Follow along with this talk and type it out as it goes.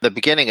The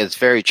beginning is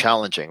very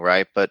challenging,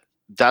 right? But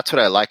that's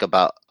what I like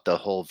about the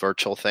whole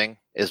virtual thing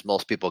is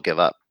most people give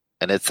up.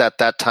 And it's at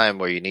that time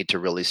where you need to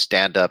really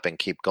stand up and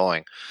keep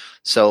going.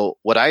 So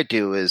what I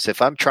do is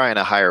if I'm trying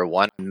to hire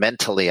one,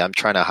 mentally I'm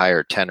trying to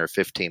hire 10 or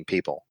 15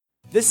 people.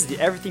 This is the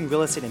Everything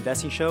Real Estate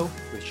Investing Show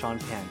with Sean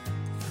Pan,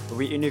 where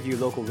we interview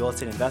local real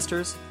estate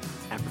investors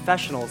and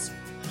professionals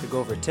to go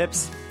over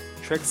tips,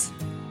 tricks,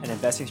 and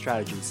investing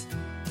strategies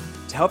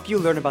to help you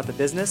learn about the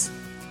business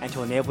and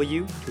to enable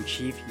you to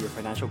achieve your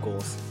financial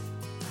goals.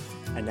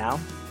 And now,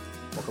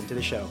 welcome to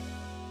the show.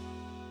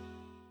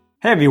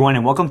 Hey everyone,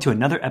 and welcome to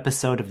another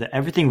episode of the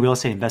Everything Real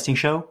Estate Investing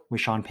Show with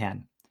Sean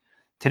Pan.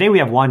 Today we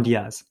have Juan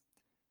Diaz.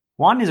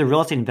 Juan is a real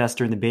estate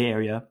investor in the Bay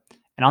Area,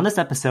 and on this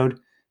episode,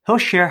 he'll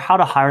share how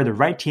to hire the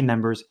right team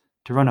members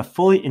to run a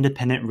fully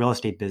independent real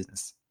estate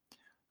business.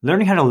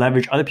 Learning how to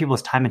leverage other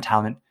people's time and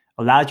talent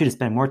allows you to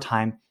spend more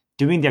time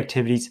doing the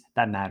activities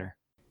that matter.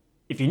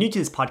 If you're new to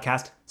this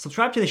podcast,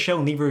 subscribe to the show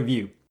and leave a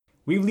review.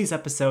 We release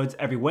episodes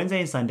every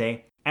Wednesday and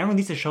Sunday and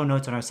release the show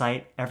notes on our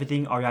site,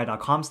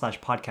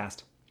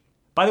 everythingrei.com/podcast.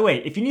 By the way,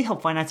 if you need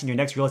help financing your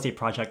next real estate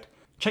project,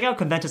 check out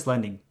Conventus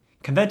Lending.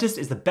 Conventus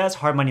is the best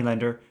hard money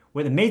lender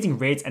with amazing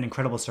rates and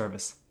incredible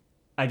service.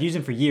 I've used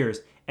them for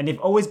years, and they've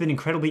always been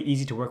incredibly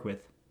easy to work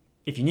with.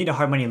 If you need a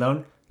hard money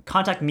loan,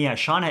 contact me at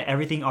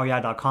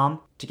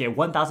sean@everythingrei.com to get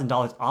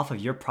 $1,000 off of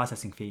your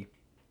processing fee.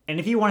 And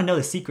if you want to know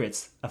the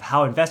secrets of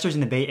how investors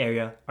in the Bay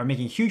Area are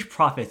making huge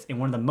profits in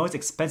one of the most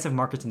expensive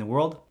markets in the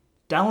world,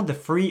 download the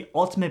free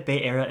Ultimate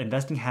Bay Area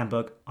Investing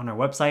Handbook on our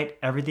website,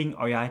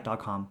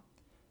 everythingrei.com.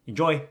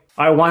 Enjoy.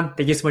 All right, Juan,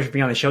 thank you so much for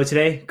being on the show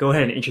today. Go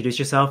ahead and introduce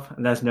yourself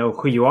and let us know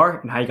who you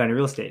are and how you got into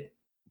real estate.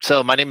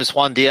 So my name is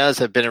Juan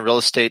Diaz. I've been in real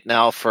estate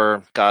now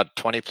for,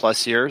 20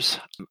 plus years.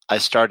 I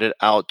started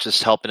out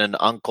just helping an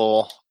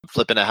uncle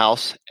flipping a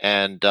house,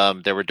 and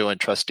they were doing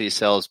trustee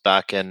sales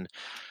back in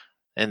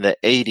the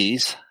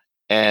 80s.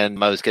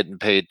 And I was getting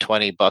paid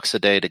 $20 a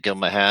day to give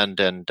them a hand.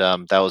 And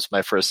that was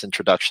my first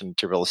introduction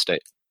to real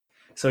estate.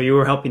 So you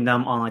were helping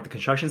them on like the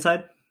construction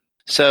side?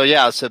 So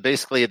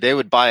basically they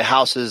would buy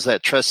houses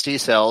at trustee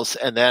sales,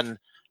 and then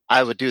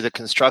I would do the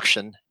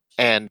construction.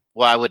 And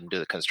I wouldn't do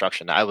the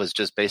construction. I was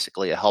just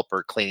basically a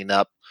helper cleaning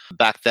up.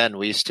 Back then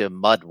we used to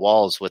mud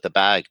walls with a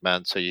bag,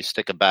 man. So you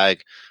stick a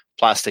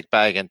plastic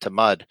bag into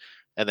mud,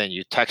 and then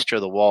you texture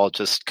the wall,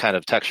 just kind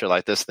of texture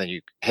like this, and then you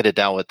hit it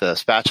down with the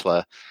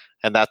spatula.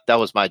 And that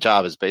was my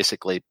job, is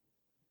basically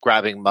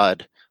grabbing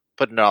mud,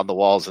 putting it on the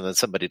walls, and then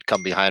somebody'd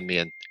come behind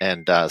me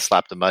and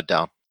slap the mud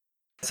down.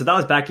 So that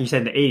was back, you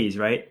said, in the 80s,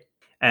 right?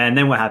 And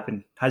then what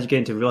happened? How did you get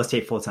into real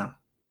estate full time?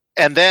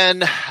 And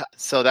then,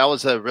 so that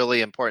was a really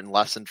important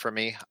lesson for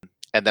me.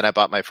 And then I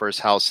bought my first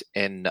house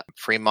in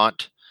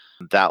Fremont.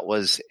 That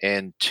was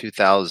in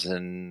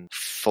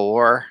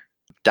 2004.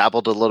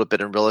 Dabbled a little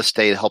bit in real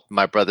estate, helped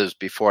my brothers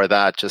before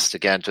that, just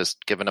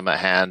giving them a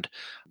hand.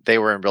 They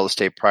were in real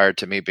estate prior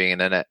to me being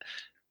in it.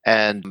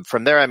 And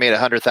from there, I made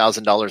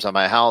 $100,000 on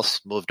my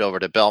house, moved over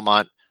to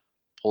Belmont,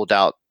 pulled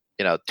out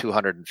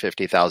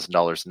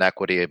 $250,000 in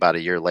equity about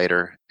a year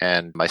later,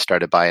 and I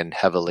started buying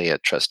heavily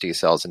at trustee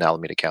sales in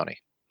Alameda County.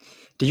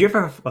 Did you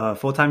ever have a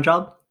full-time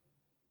job?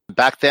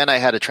 Back then, I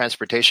had a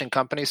transportation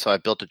company, so I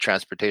built a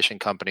transportation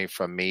company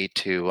from me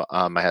to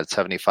I had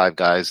 75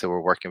 guys that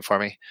were working for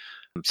me.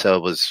 So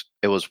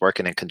it was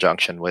working in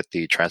conjunction with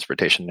the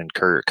transportation and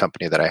courier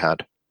company that I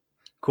had.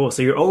 Cool.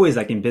 So you're always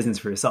like in business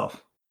for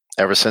yourself.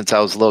 Ever since I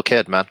was a little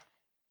kid, man.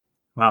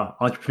 Wow,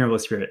 entrepreneurial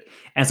spirit.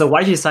 And so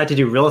why did you decide to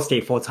do real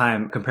estate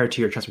full-time compared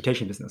to your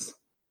transportation business?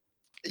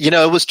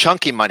 It was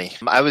chunky money.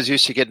 I was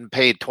used to getting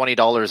paid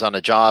 $20 on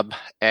a job,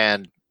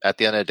 and at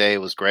the end of the day,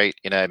 it was great.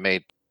 I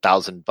made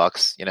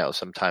 $1,000,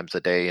 sometimes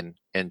a day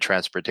in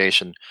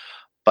transportation.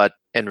 But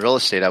in real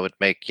estate, I would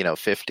make,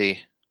 50,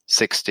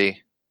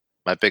 60.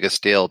 My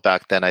biggest deal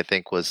back then, I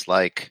think, was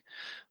like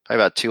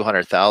probably about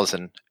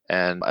 200,000.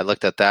 And I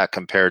looked at that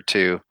compared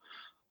to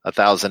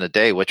 1,000 a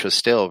day, which was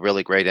still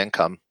really great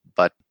income.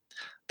 But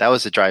that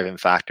was the driving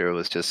factor. It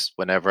was just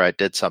whenever I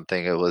did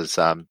something, it was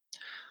the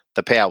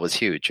payout was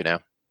huge,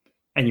 And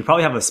you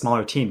probably have a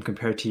smaller team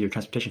compared to your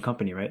transportation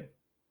company, right?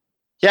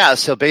 Yeah.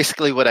 So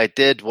basically what I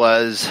did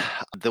was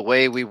the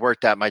way we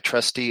worked at my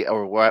trustee,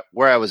 or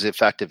where I was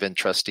effective in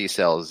trustee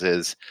sales,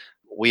 is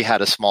we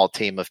had a small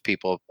team of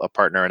people, a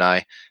partner and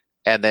I,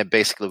 and then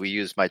basically we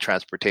used my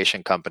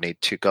transportation company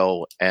to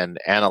go and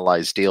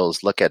analyze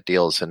deals, look at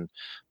deals. And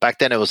back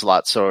then it was a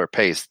lot slower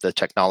paced. The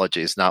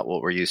technology is not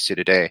what we're used to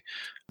today.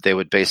 They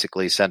would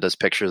basically send us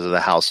pictures of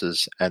the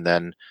houses, and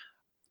then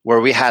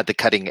where we had the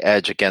cutting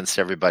edge against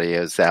everybody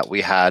is that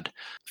we had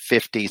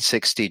 50,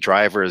 60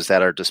 drivers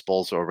at our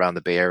disposal around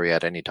the Bay Area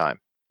at any time.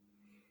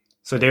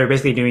 So they were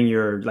basically doing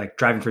your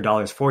driving for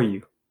dollars for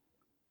you.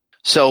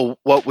 So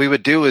what we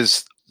would do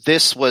is,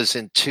 this was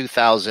in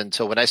 2000.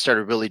 So when I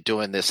started really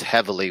doing this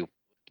heavily,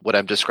 what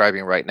I'm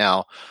describing right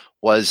now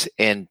was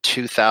in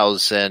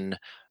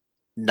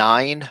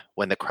 2009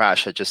 when the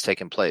crash had just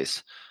taken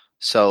place.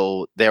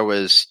 So there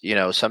was,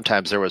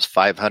 sometimes there was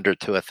 500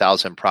 to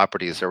 1,000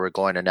 properties that were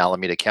going in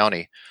Alameda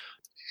County.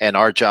 And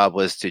our job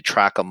was to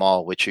track them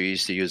all, which we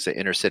used to use the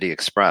Intercity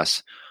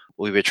Express.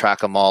 We would track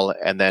them all,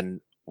 and then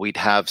we'd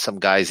have some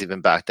guys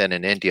even back then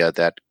in India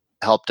that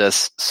helped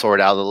us sort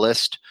out the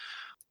list.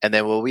 And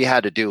then what we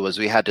had to do was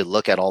we had to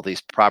look at all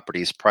these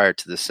properties prior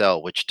to the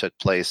sale, which took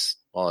place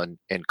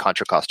in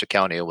Contra Costa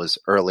County. It was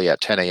early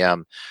at 10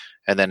 a.m.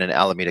 And then in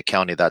Alameda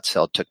County, that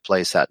sale took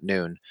place at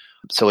noon.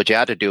 So what you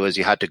had to do is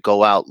you had to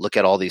go out, look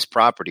at all these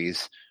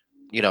properties,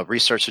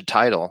 research the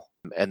title,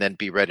 and then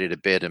be ready to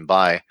bid and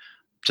buy.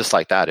 Just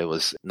like that. It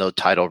was no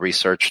title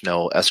research,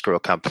 no escrow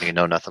company,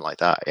 no nothing like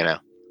that,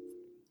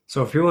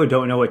 So for people who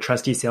don't know what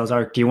trustee sales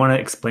are, do you want to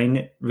explain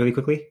it really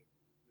quickly?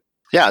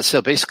 Yeah. So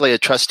basically a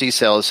trustee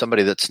sale is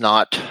somebody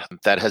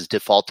that has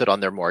defaulted on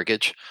their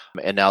mortgage.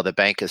 And now the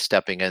bank is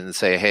stepping in and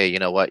say, hey, you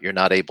know what? You're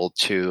not able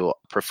to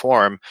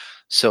perform.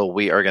 So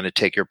we are going to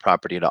take your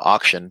property to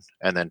auction.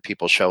 And then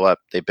people show up,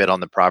 they bid on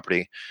the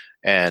property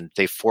and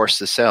they force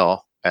the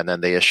sale. And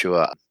then they issue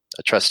a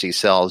trustee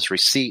sales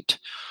receipt.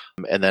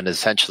 And then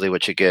essentially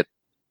what you get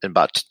in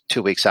about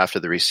 2 weeks after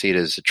the receipt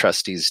is a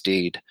trustee's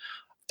deed.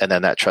 And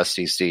then that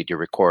trustee's deed you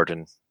record,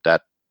 and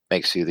that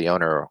makes you the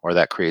owner, or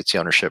that creates the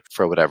ownership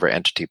for whatever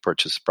entity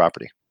purchased the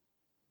property.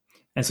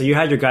 And so you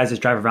had your guys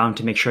that drive around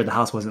to make sure the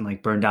house wasn't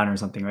like burned down or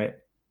something, right?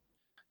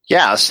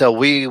 Yeah, so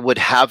we would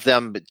have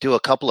them do a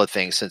couple of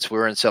things. Since we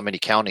were in so many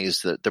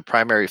counties, the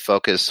primary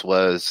focus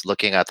was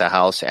looking at the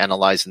house,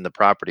 analyzing the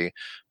property,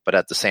 but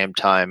at the same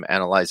time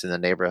analyzing the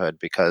neighborhood,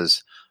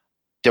 because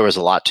there was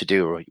a lot to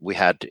do. We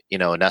had,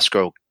 an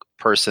escrow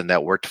person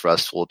that worked for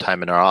us full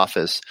time in our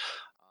office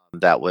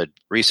that would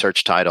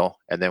research title.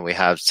 And then we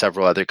had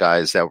several other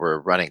guys that were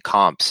running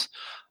comps,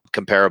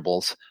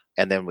 comparables.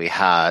 And then we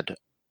had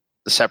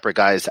separate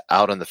guys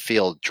out on the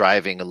field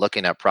driving and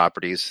looking at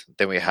properties.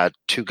 Then we had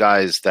 2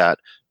 guys that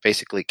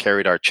basically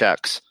carried our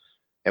checks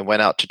and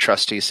went out to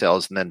trustee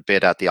sales and then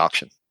bid at the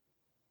auction.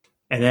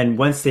 And then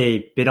once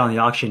they bid on the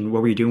auction,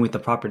 what were you doing with the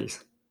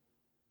properties?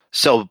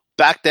 So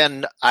back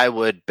then,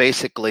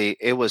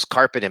 it was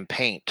carpet and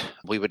paint.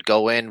 We would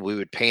go in, we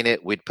would paint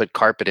it, we'd put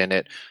carpet in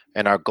it,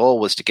 and our goal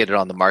was to get it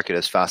on the market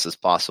as fast as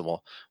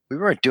possible. We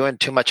weren't doing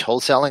too much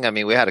wholesaling. I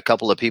mean, we had a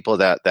couple of people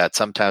that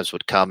sometimes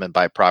would come and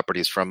buy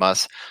properties from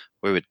us.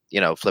 We would,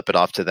 flip it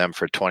off to them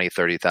for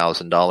 $20,000,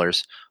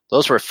 $30,000.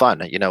 Those were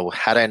fun.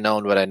 Had I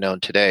known what I know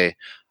today,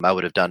 I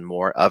would have done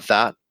more of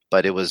that.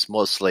 But it was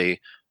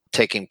mostly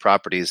taking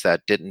properties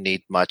that didn't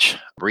need much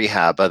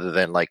rehab other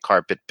than like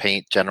carpet,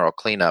 paint, general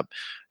cleanup,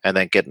 and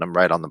then getting them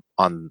right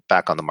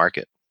back on the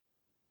market.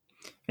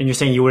 And you're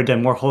saying you would have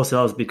done more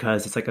wholesales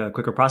because it's like a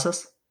quicker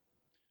process?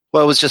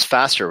 Well, it was just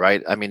faster,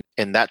 right? I mean,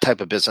 in that type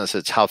of business,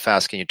 it's how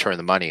fast can you turn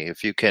the money?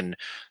 If you can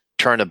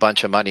turn a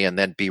bunch of money and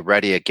then be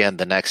ready again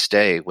the next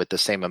day with the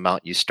same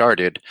amount you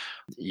started,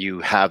 you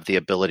have the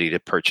ability to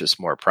purchase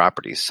more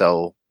properties.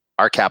 So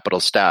our capital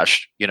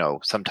stash,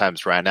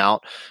 sometimes ran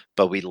out,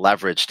 but we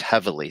leveraged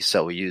heavily.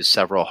 So we used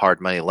several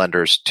hard money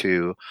lenders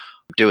to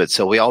do it.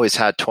 So we always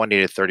had 20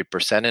 to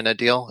 30% in a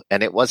deal.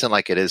 And it wasn't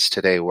like it is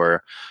today,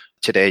 where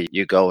today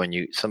you go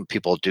and some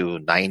people do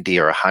 90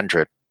 or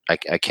 100.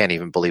 I can't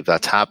even believe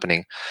that's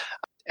happening.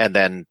 And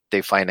then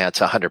they finance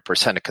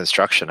 100% of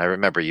construction. I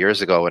remember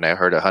years ago when I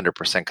heard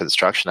 100%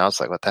 construction, I was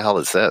like, what the hell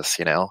is this?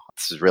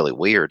 This is really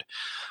weird.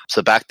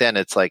 So back then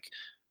it's like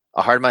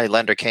a hard money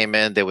lender came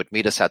in, they would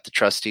meet us at the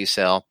trustee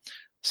sale.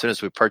 As soon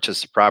as we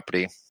purchased the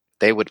property,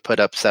 they would put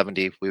up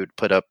 70, we would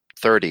put up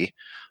 30%,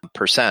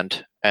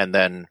 and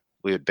then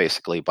we would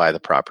basically buy the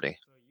property.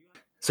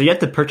 So you have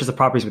to purchase the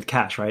properties with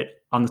cash, right?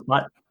 On the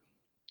spot?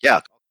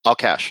 Yeah, all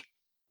cash.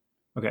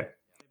 Okay.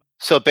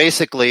 So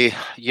basically,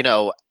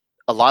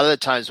 a lot of the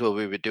times what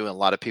we would do, and a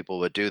lot of people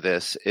would do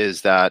this,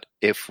 is that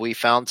if we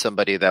found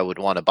somebody that would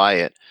want to buy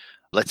it,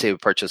 let's say we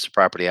purchased the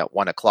property at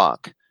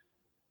 1:00,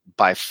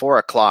 by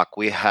 4:00,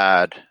 we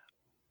had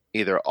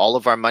either all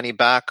of our money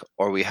back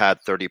or we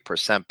had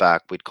 30%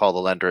 back. We'd call the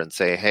lender and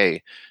say,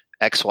 hey,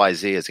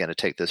 XYZ is going to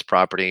take this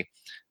property.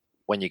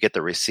 When you get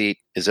the receipt,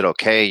 is it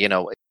okay?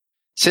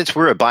 Since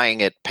we were buying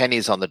it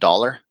pennies on the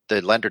dollar,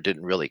 the lender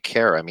didn't really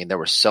care. I mean, there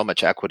was so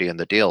much equity in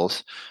the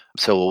deals.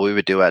 So what we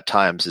would do at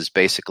times is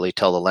basically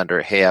tell the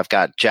lender, hey, I've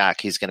got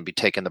Jack. He's going to be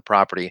taking the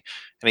property.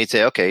 And he'd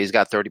say, okay, he's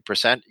got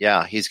 30%.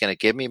 Yeah, he's going to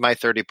give me my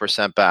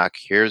 30% back.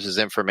 Here's his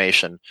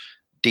information.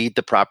 Deed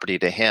the property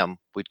to him.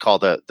 We'd call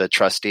the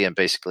trustee and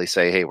basically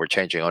say, hey, we're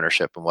changing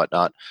ownership and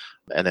whatnot.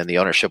 And then the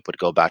ownership would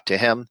go back to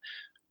him.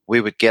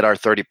 We would get our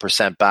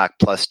 30% back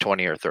plus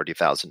 $20,000 or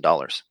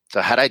 $30,000.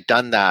 So had I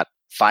done that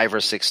 5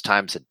 or 6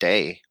 times a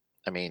day,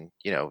 I mean,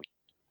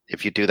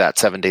 if you do that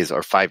 7 days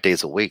or 5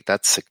 days a week,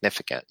 that's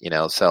significant,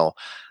 So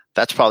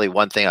that's probably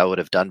one thing I would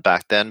have done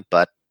back then,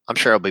 but I'm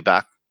sure I'll be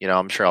back.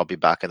 I'm sure I'll be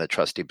back in the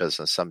trustee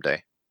business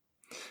someday.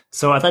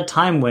 So at that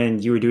time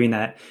when you were doing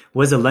that,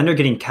 was the lender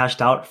getting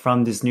cashed out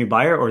from this new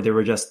buyer, or they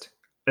were just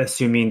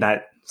assuming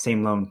that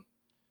same loan?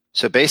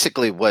 So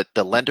basically what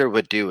the lender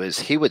would do is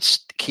he would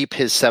keep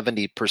his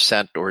 70%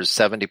 or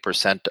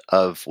 70%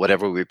 of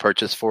whatever we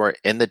purchased for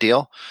in the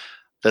deal.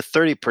 the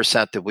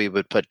 30% that we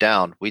would put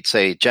down, we'd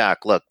say,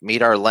 Jack, look,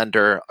 meet our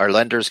lender. Our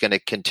lender's going to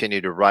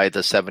continue to ride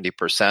the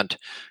 70%.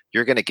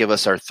 You're going to give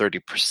us our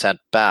 30%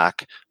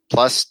 back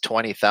plus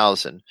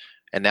 20,000.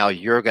 And now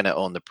you're going to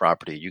own the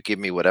property. You give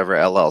me whatever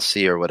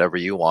LLC or whatever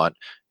you want.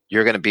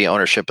 You're going to be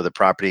ownership of the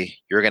property.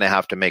 You're going to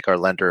have to make our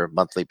lender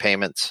monthly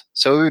payments.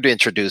 So we would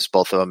introduce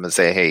both of them and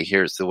say, hey,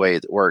 here's the way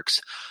it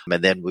works.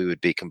 And then we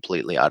would be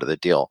completely out of the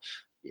deal.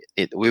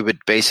 We would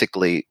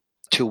basically,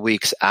 2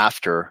 weeks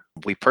after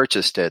we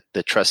purchased it,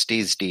 the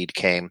trustee's deed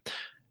came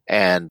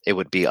and it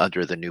would be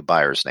under the new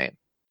buyer's name.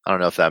 I don't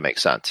know if that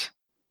makes sense.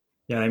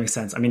 Yeah, that makes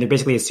sense. I mean, they're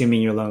basically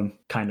assuming your loan,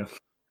 kind of.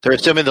 They're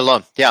assuming the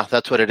loan. Yeah,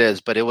 that's what it is.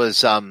 But it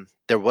was,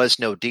 there was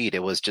no deed.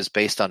 It was just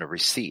based on a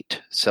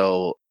receipt.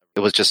 So it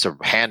was just a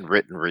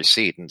handwritten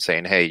receipt and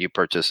saying, hey, you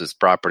purchased this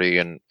property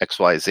in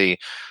XYZ.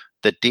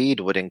 The deed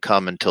wouldn't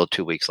come until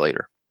 2 weeks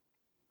later.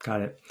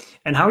 Got it.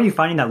 And how are you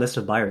finding that list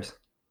of buyers?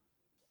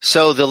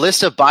 So the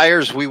list of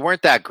buyers, we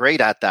weren't that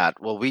great at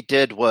that. What we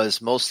did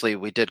was mostly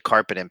we did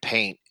carpet and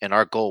paint, and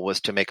our goal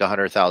was to make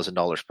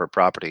 $100,000 per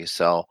property.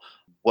 So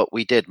what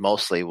we did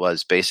mostly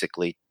was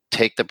basically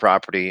take the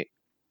property,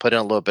 put in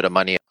a little bit of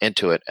money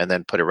into it, and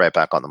then put it right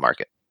back on the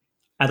market.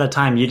 At that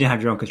time, you didn't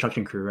have your own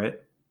construction crew, right?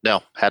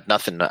 No, had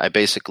nothing. I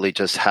basically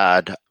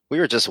we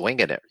were just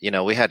winging it.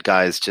 We had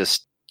guys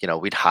just,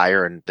 we'd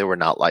hire and they were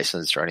not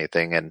licensed or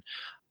anything. And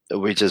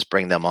we just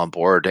bring them on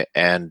board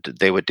and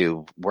they would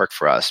do work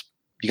for us.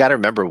 You got to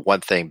remember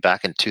one thing,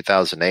 back in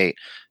 2008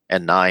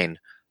 and 2009,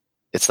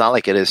 it's not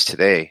like it is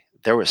today.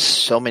 There were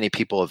so many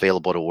people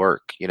available to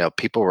work.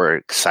 People were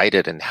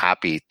excited and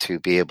happy to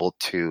be able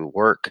to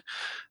work.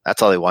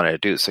 That's all they wanted to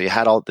do. So you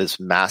had all this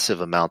massive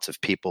amounts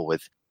of people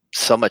with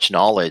so much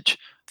knowledge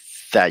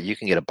that you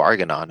can get a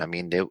bargain on. I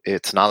mean,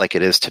 it's not like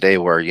it is today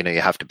where, you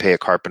have to pay a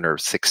carpenter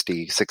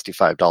 $60,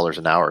 $65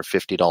 an hour,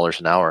 $50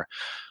 an hour.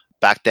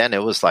 Back then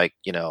it was like,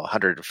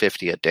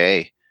 $150 a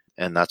day.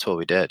 And that's what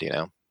we did,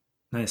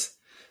 Nice.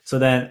 So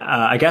then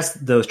I guess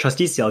those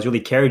trustee sales really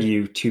carried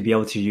you to be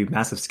able to do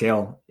massive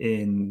scale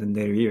in the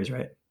later years,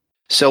 right?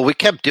 So we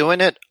kept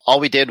doing it. All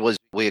we did was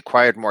we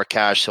acquired more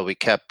cash. So we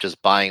kept just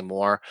buying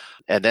more.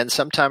 And then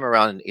sometime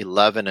around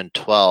 11 and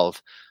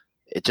 12,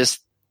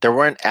 there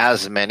weren't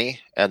as many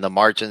and the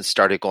margins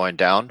started going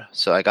down.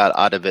 So I got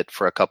out of it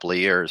for a couple of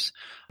years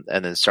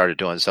and then started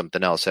doing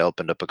something else. I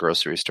opened up a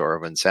grocery store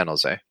over in San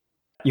Jose.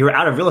 You were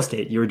out of real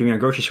estate. You were doing a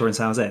grocery store in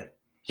San Jose.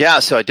 Yeah.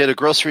 So I did a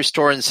grocery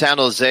store in San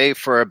Jose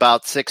for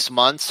about 6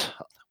 months.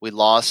 We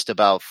lost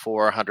about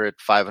 $400,000,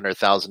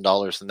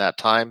 $500,000 in that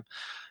time.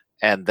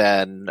 And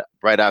then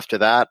right after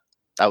that,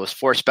 I was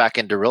forced back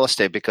into real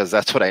estate because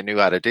that's what I knew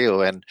how to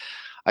do. And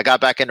I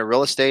got back into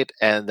real estate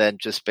and then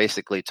just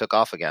basically took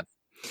off again.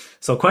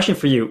 So question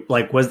for you,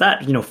 was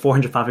that,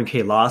 400,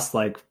 500K loss,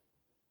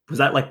 was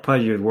that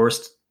probably your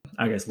worst,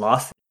 I guess,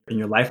 loss in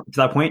your life to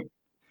that point?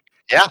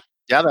 Yeah,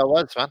 that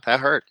was, man. That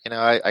hurt.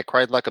 I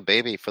cried like a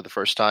baby for the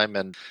first time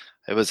and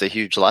it was a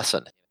huge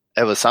lesson.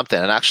 It was something.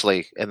 And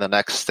actually in the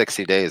next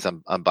 60 days,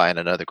 I'm buying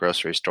another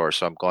grocery store.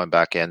 So I'm going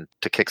back in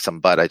to kick some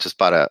butt.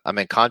 I'm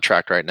in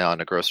contract right now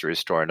in a grocery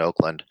store in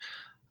Oakland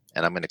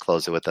and I'm going to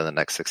close it within the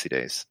next 60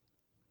 days.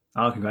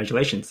 Oh,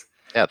 congratulations.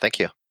 Yeah, thank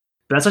you.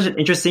 But that's such an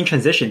interesting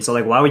transition.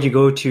 So why would you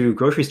go to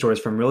grocery stores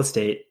from real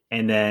estate?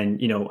 And then,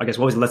 I guess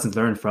what was the lessons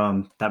learned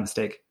from that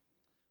mistake?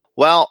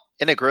 Well,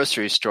 in a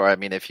grocery store,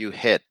 if you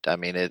hit,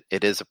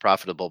 it is a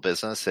profitable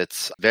business.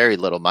 It's very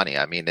little money.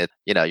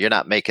 You're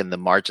not making the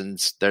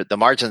margins. The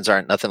margins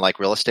aren't nothing like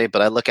real estate,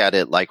 but I look at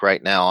it like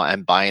right now,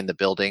 I'm buying the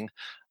building.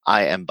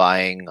 I am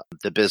buying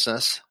the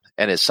business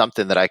and it's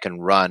something that I can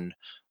run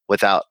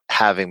without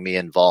having me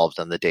involved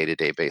on the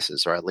day-to-day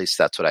basis, or at least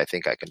that's what I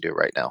think I can do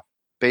right now.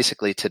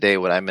 Basically today,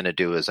 what I'm going to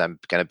do is I'm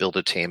going to build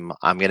a team.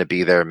 I'm going to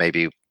be there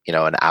maybe,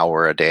 an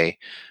hour a day.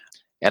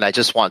 And I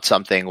just want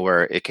something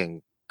where it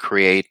can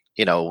create,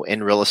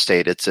 in real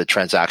estate, it's a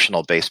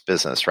transactional based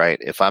business, right?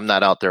 If I'm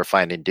not out there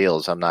finding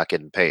deals, I'm not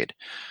getting paid.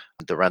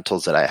 The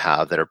rentals that I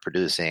have that are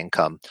producing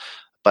income.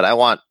 But I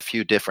want a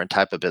few different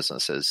type of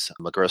businesses,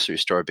 a grocery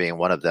store being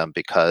one of them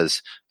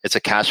because it's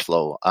a cash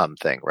flow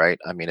thing, right?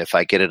 If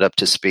I get it up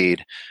to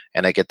speed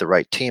and I get the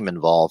right team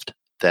involved,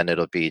 then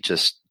it'll be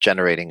just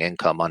generating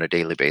income on a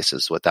daily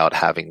basis without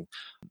having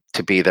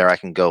to be there. I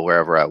can go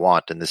wherever I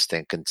want and this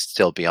thing can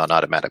still be on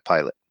automatic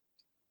pilot.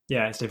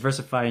 Yeah, it's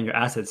diversifying your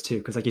assets too.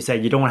 Because like you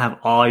said, you don't want to have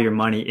all your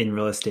money in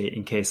real estate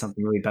in case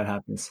something really bad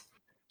happens.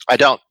 I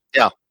don't.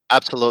 Yeah,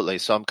 absolutely.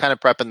 So I'm kind of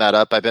prepping that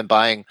up. I've been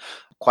buying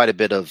quite a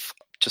bit of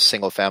just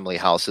single family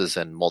houses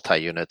and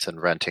multi-units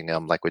and renting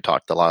them like we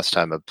talked the last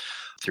time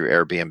through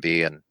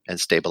Airbnb and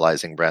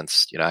stabilizing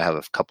rents. I have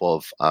a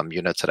couple of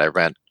units that I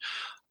rent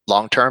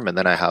long term, and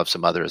then I have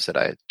some others that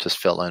I just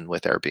fill in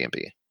with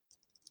Airbnb.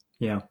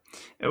 Yeah.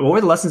 What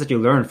were the lessons that you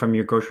learned from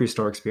your grocery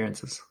store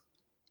experiences?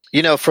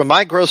 From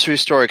my grocery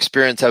store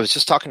experience, I was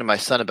just talking to my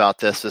son about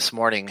this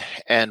morning.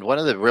 And one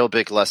of the real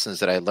big lessons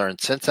that I learned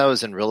since I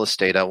was in real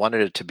estate, I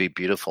wanted it to be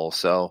beautiful.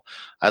 So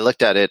I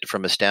looked at it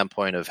from a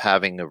standpoint of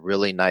having a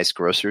really nice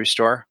grocery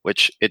store,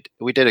 which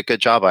we did a good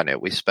job on it.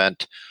 We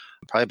spent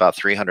probably about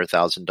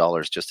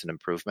 $300,000 just in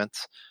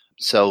improvements.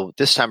 So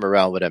this time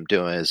around, what I'm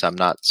doing is I'm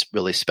not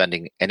really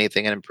spending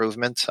anything in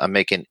improvements. I'm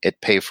making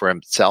it pay for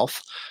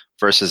itself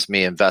versus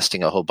me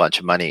investing a whole bunch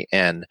of money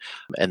in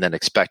and then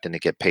expecting to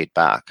get paid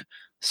back.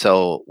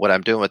 So what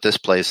I'm doing with this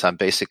place, I'm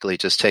basically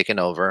just taking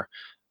over.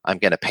 I'm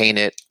going to paint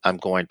it. I'm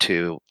going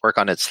to work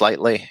on it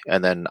slightly.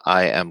 And then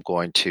I am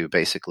going to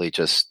basically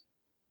just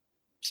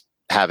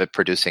have it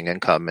producing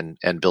income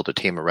and build a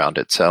team around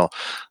it. So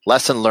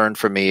lesson learned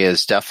for me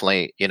is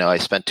definitely, I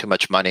spent too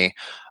much money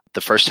the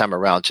first time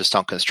around just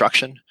on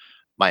construction.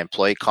 My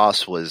employee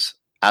cost was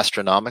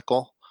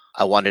astronomical.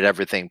 I wanted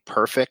everything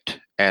perfect,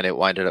 and it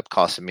winded up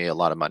costing me a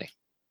lot of money.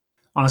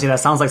 Honestly, that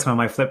sounds like some of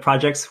my flip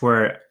projects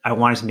where I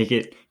wanted to make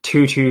it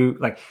too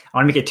I want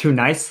to make it too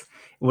nice,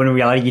 when in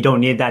reality, you don't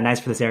need that nice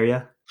for this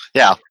area.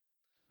 Yeah.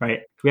 Right.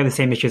 We have the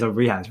same issues of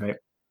rehabs, right?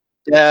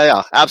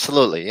 Yeah,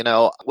 absolutely.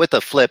 With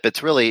a flip,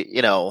 it's really,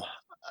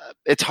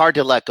 it's hard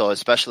to let go,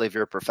 especially if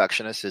you're a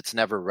perfectionist. It's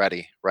never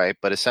ready, right?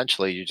 But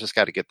essentially, you just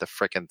got to get the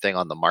freaking thing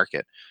on the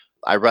market.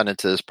 I run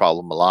into this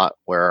problem a lot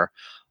where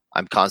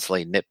I'm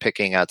constantly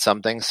nitpicking at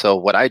something. So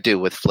what I do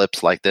with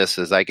flips like this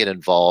is I get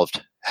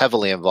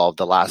heavily involved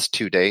the last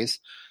 2 days.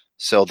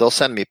 So they'll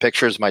send me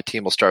pictures. My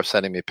team will start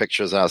sending me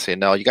pictures, and I'll say,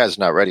 no, you guys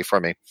are not ready for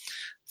me.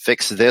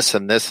 Fix this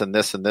and this and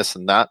this and this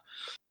and that.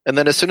 And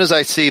then as soon as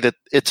I see that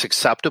it's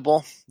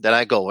acceptable, then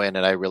I go in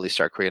and I really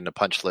start creating a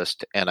punch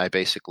list, and I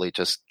basically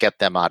just get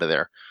them out of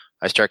there.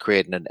 I start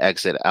creating an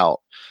exit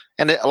out.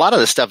 And a lot of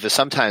this stuff is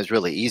sometimes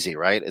really easy,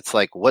 right? It's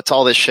like, what's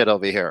all this shit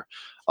over here?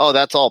 Oh,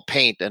 that's all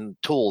paint and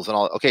tools and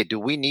all. Okay, do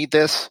we need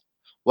this?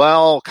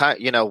 Well,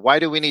 why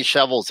do we need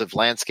shovels if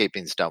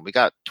landscaping's done? We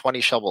got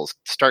 20 shovels.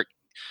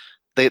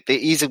 The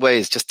easy way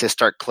is just to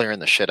start clearing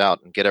the shit out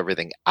and get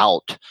everything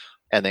out.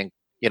 And then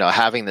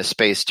having the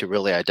space to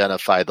really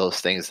identify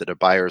those things that the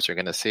buyers are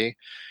going to see,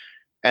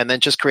 and then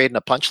just creating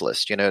a punch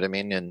list, you know what I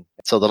mean? And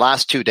so the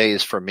last 2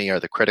 days for me are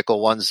the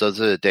critical ones. Those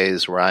are the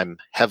days where I'm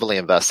heavily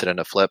invested in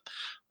a flip.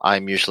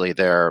 I'm usually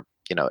there,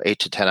 8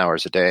 to 10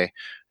 hours a day.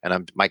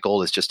 And my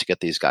goal is just to get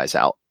these guys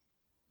out.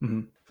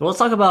 Mm-hmm. So let's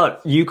talk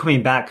about you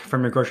coming back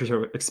from your grocery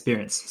store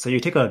experience. So you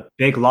take a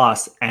big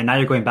loss and now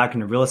you're going back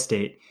into real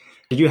estate.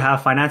 Did you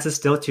have finances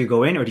still to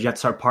go in, or did you have to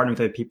start partnering with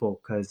other people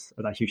because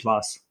of that huge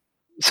loss?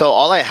 So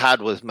all I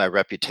had was my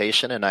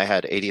reputation, and I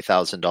had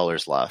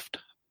 $80,000 left.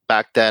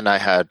 Back then I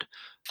had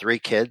 3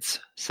 kids.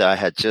 So I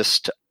had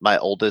my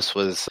oldest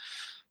was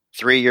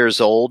 3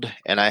 years old,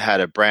 and I had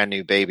a brand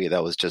new baby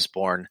that was just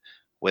born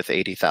with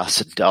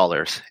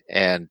 $80,000.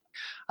 And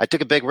I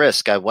took a big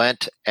risk. I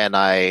went and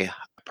I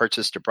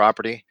purchased a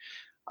property.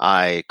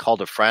 I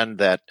called a friend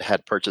that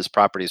had purchased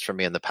properties from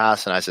me in the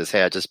past, and I says,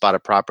 hey, I just bought a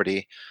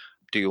property.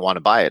 Do you want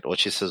to buy it? Well,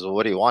 she says, well,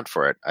 what do you want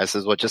for it? I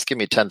says, well, just give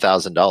me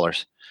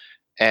 $10,000.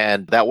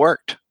 And that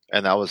worked.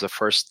 And that was the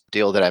first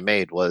deal that I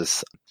made.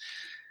 Was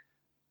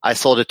I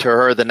sold it to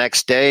her the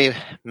next day,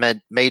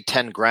 made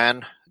 10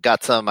 grand,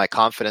 got some of my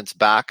confidence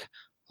back.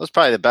 It was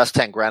probably the best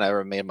 10 grand I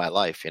ever made in my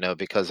life,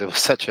 because it was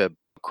such a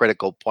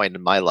critical point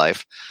in my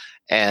life.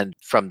 And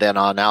from then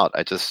on out,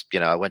 I just,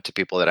 I went to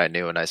people that I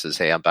knew and I says,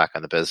 hey, I'm back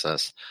in the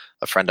business.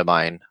 A friend of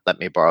mine let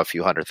me borrow a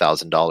few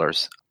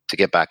 $100,000 to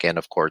get back in,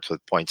 of course,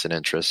 with points and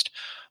interest.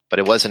 But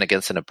it wasn't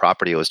against a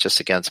property. It was just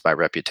against my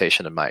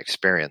reputation and my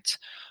experience.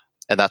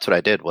 And that's what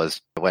I did. Was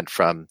I went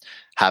from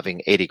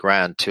having 80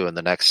 grand to, in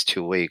the next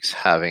 2 weeks,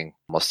 having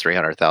almost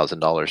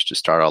 $300,000 to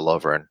start all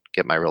over and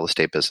get my real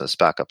estate business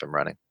back up and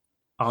running.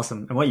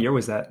 Awesome. And what year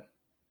was that?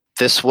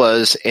 This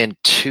was in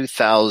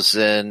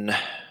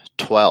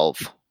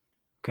 2012.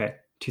 Okay,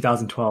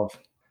 2012.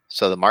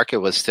 So the market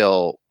was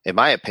still, in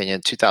my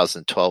opinion,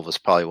 2012 was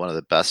probably one of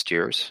the best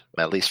years,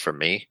 at least for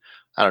me.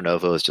 I don't know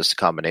if it was just a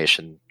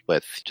combination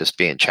with just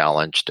being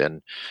challenged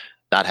and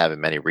not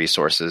having many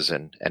resources,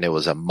 and it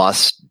was a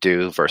must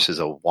do versus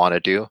a want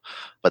to do.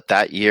 But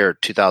that year,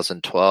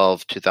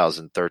 2012,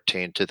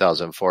 2013,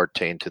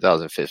 2014,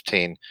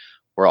 2015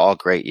 were all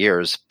great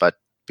years. But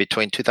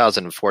between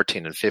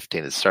 2014 and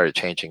 15, it started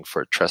changing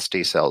for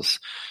trustee sales.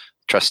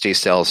 Trustee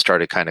sales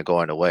started kind of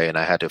going away, and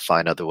I had to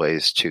find other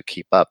ways to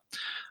keep up.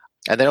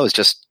 And then it was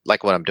just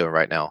like what I'm doing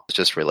right now. It's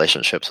just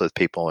relationships with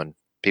people and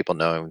people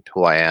knowing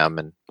who I am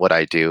and what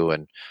I do.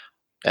 And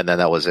then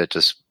that was it,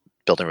 just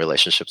building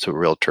relationships with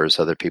realtors,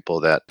 other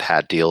people that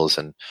had deals.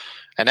 And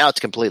now it's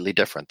completely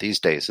different. These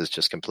days, it's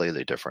just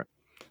completely different.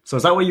 So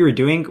is that what you were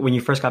doing when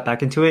you first got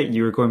back into it?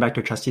 You were going back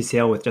to a trustee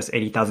sale with just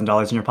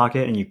 $80,000 in your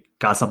pocket and you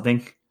got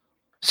something?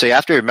 So you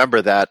have to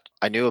remember that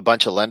I knew a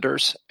bunch of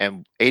lenders,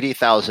 and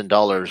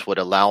 $80,000 would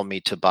allow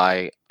me to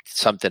buy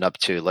something up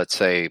to, let's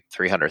say,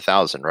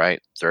 300,000,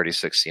 right? 30,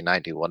 60,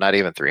 90. Well, not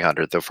even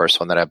 300. The first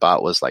one that I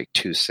bought was like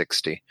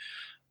 260.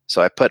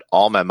 So I put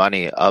all my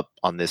money up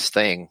on this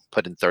thing,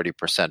 put in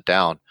 30%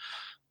 down,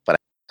 but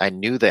I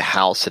knew the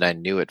house and I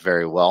knew it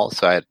very well.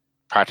 So I had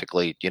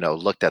practically,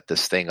 looked at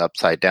this thing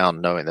upside down,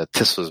 knowing that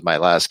this was my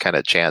last kind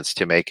of chance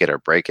to make it or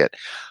break it.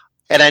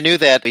 And I knew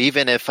that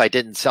even if I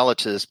didn't sell it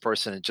to this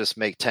person and just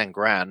make 10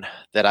 grand,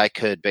 that I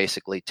could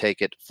basically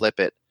take it,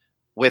 flip it,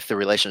 with the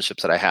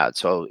relationships that I had.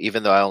 So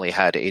even though I only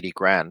had 80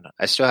 grand,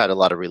 I still had a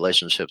lot of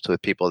relationships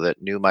with people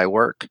that knew my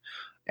work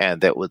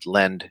and that would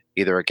lend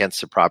either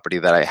against the property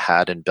that I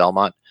had in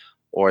Belmont,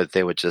 or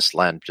they would just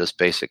lend just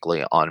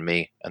basically on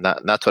me. And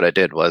that's what I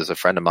did. Was a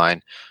friend of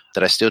mine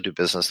that I still do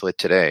business with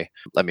today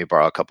let me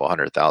borrow a couple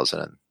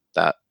 $100,000, and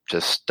that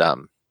just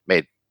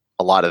made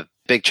a lot of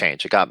big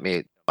change. It got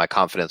me, my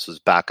confidence was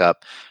back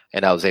up,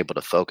 and I was able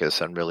to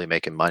focus on really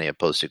making money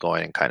opposed to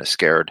going and kind of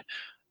scared,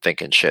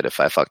 thinking, shit, if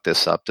I fuck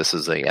this up, this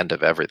is the end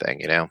of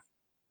everything,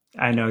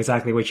 I know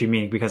exactly what you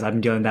mean because I've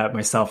been doing that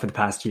myself for the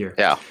past year.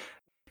 Yeah.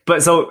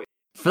 But so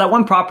for that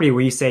one property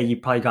where you say you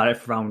probably got it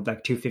for around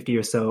like 250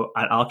 or so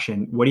at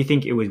auction, what do you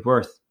think it was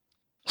worth?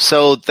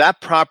 So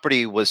that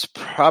property was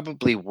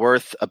probably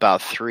worth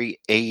about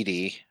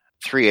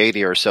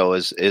 380 or so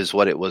is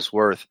what it was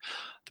worth.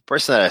 The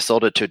person that I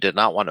sold it to did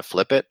not want to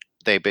flip it.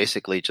 They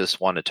basically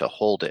just wanted to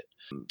hold it.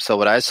 So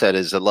what I said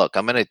is that, look,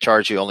 I'm going to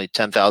charge you only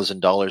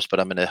 $10,000, but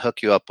I'm going to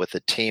hook you up with a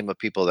team of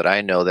people that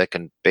I know that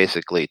can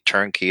basically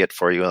turnkey it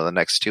for you in the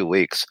next 2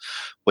 weeks,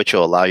 which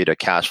will allow you to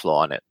cash flow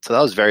on it. So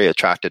that was very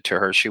attractive to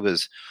her. She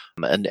was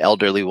an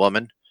elderly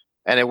woman,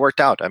 and it worked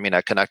out. I mean,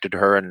 I connected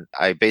her, and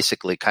I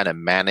basically kind of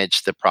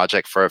managed the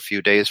project for a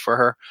few days for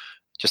her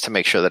just to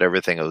make sure that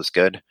everything was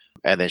good.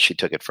 And then she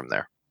took it from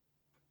there.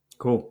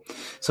 Cool.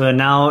 So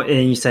now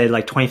you say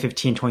like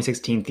 2015,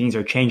 2016, things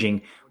are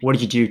changing. What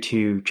did you do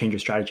to change your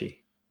strategy?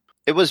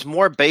 It was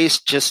more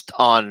based just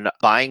on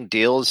buying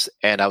deals,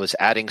 and I was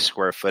adding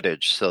square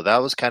footage. So that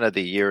was kind of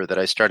the year that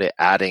I started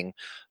adding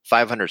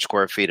 500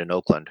 square feet in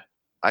Oakland.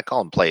 I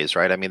call them plays,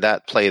 right? I mean,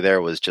 that play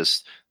there was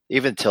just,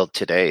 even till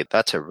today,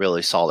 that's a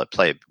really solid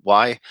play.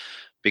 Why?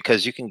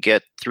 Because you can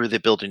get through the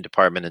building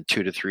department in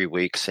 2 to 3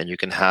 weeks, and you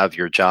can have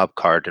your job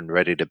card and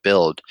ready to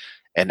build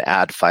and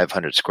add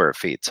 500 square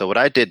feet. So what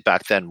I did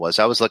back then was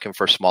I was looking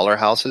for smaller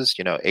houses,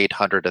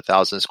 800,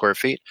 1,000 square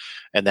feet.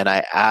 And then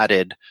I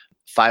added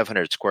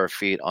 500 square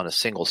feet on a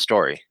single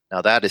story.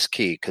 Now that is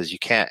key because you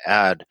can't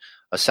add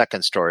a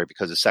second story,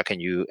 because the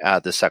second you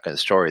add the second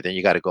story, then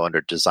you got to go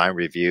under design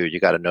review. You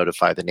got to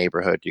notify the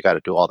neighborhood. You got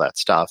to do all that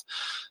stuff.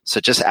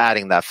 So just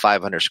adding that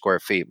 500 square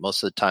feet,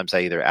 most of the times I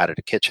either added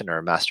a kitchen or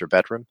a master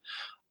bedroom.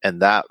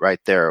 And that right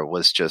there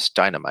was just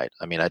dynamite.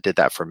 I mean, I did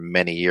that for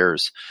many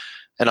years.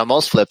 And on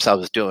most flips, I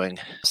was doing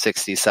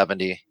 60,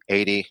 70,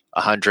 80,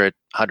 100,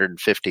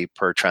 150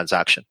 per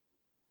transaction.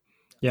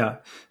 Yeah.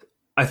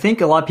 I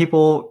think a lot of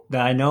people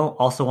that I know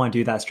also want to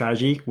do that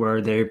strategy where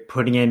they're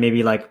putting in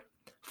maybe like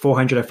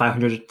 400 or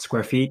 500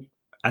 square feet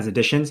as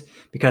additions.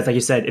 Because like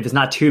you said, if it's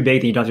not too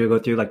big, then you don't have to go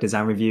through like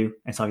design review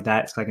and stuff like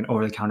that. It's like an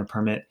over-the-counter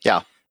permit.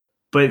 Yeah.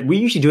 But we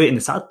usually do it in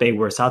the South Bay,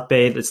 where South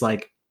Bay, it's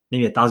like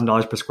maybe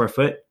 $1,000 per square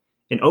foot.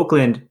 In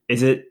Oakland,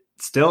 is it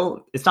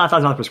still, it's not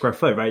 $1,000 per square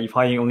foot, right? You're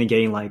probably only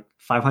getting like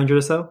 500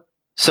 or so.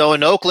 So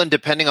in Oakland,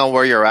 depending on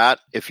where you're at,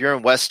 if you're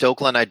in West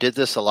Oakland, I did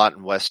this a lot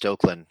in West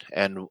Oakland,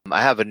 and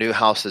I have a new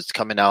house that's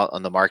coming out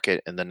on the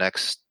market in the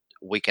next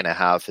week and a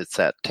half. It's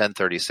at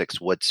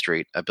 1036 Wood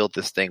Street. I built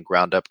this thing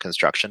ground up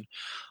construction.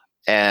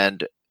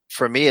 And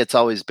for me, it's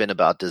always been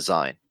about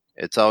design.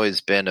 It's always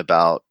been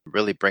about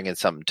really bringing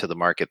something to the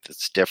market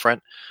that's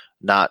different,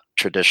 not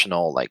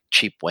traditional, like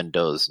cheap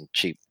windows and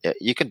cheap.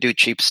 You can do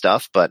cheap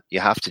stuff, but you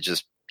have to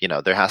just,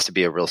 there has to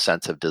be a real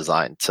sense of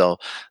design. So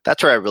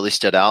that's where I really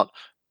stood out.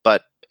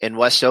 But in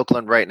West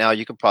Oakland right now,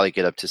 you can probably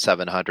get up to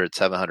 700,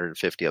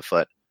 750 a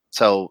foot.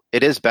 So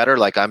it is better.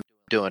 Like I'm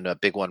doing a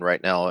big one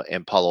right now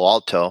in Palo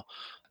Alto.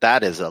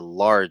 That is a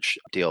large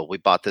deal. We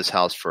bought this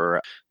house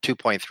for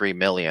 $2.3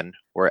 million.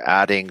 We're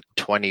adding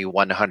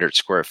 2,100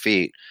 square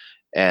feet,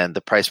 and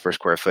the price per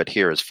square foot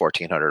here is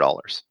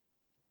 $1,400.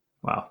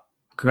 Wow.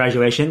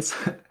 Congratulations.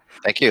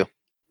 Thank you.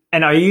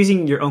 And are you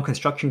using your own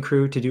construction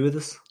crew to do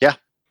this? Yeah.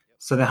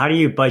 So then how do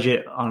you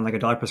budget on like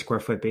 $1 per square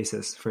foot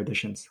basis for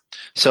additions?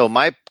 So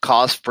my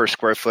cost per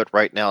square foot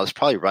right now is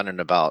probably running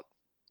about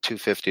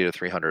 $250 to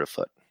 $300 a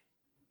foot.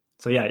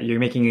 So yeah, you're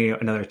making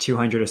another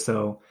 200 or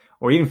so,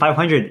 or even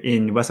 500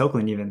 in West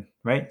Oakland even,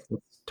 right?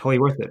 It's totally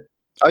worth it.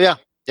 Oh yeah.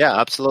 Yeah,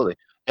 absolutely.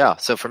 Yeah.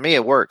 So for me,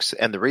 it works.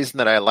 And the reason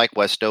that I like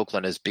West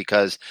Oakland is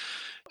because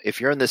if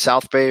you're in the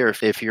South Bay or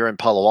if you're in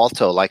Palo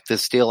Alto, like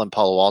this deal in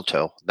Palo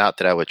Alto, not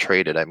that I would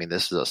trade it. I mean,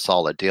 this is a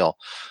solid deal.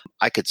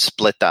 I could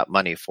split that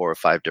money 4 or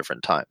 5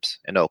 different times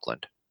in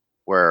Oakland,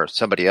 where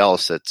somebody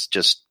else that's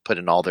just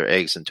putting all their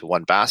eggs into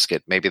one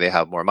basket, maybe they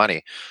have more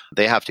money.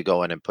 They have to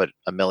go in and put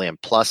 $1 million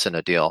plus in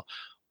a deal,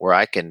 where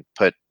I can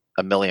put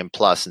 $1 million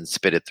plus and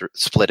split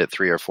it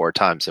 3 or 4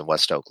 times in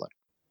West Oakland.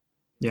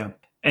 Yeah.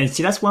 And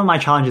see, that's one of my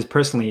challenges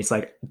personally. It's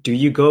like, do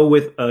you go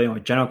with a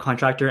general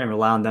contractor and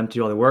rely on them to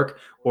do all the work?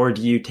 Or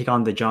do you take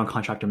on the general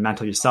contractor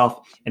mantle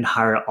yourself and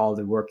hire all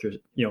the work?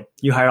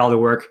 You hire all the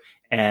work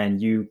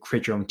and you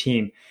create your own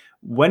team.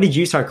 When did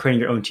you start creating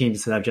your own team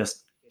instead of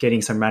just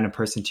getting some random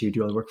person to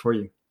do all the work for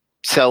you?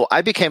 So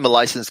I became a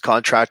licensed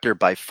contractor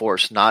by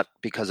force, not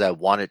because I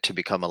wanted to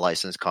become a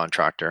licensed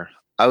contractor.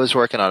 I was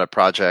working on a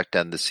project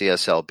and the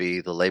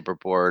CSLB, the Labor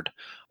Board,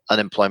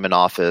 Unemployment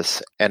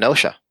Office, and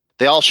OSHA,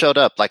 They all showed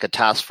up like a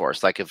task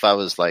force. Like if I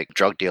was like a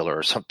drug dealer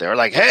or something, they're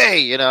like,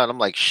 hey, and I'm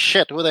like,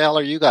 shit, who the hell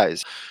are you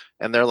guys?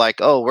 And they're like,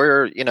 oh,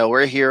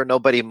 we're here,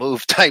 nobody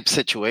move type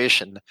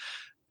situation.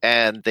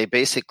 And they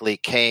basically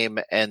came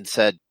and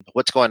said,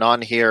 what's going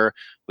on here?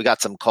 We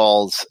got some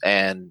calls,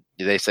 and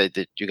they said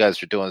that you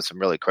guys are doing some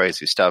really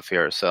crazy stuff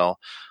here. So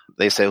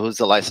they say, who's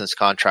the licensed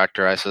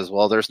contractor? I says,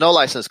 well, there's no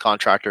licensed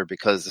contractor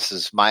because this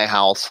is my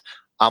house.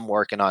 I'm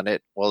working on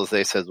it. Well,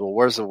 they said, well,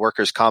 where's the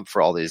workers' comp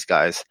for all these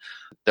guys?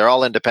 They're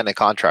all independent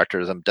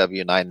contractors. I'm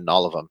W-9 and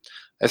all of them.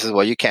 I said,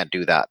 well, you can't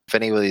do that. If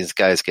any of these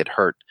guys get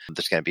hurt,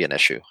 there's going to be an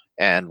issue.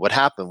 And what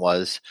happened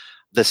was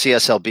the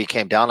CSLB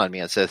came down on me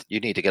and said,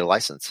 you need to get a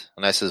license.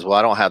 And I says, well,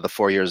 I don't have the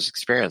 4 years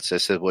experience. They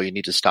said, well, you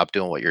need to stop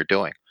doing what you're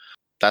doing.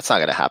 That's not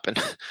going to happen.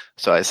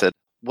 So I said,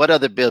 what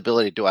other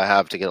ability do I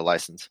have to get a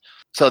license?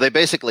 So they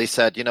basically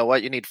said, you know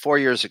what, you need 4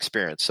 years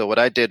experience. So what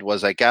I did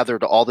was I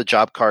gathered all the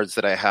job cards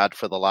that I had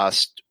for the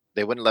last,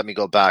 they wouldn't let me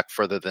go back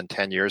further than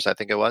 10 years, I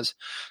think it was.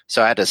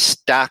 So I had to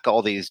stack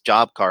all these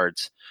job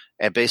cards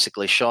and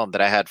basically show them that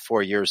I had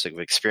 4 years of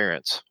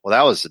experience. Well,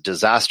 that was a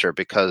disaster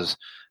because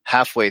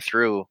halfway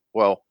through,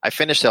 well, I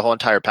finished the whole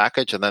entire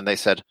package and then they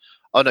said,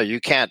 oh no, you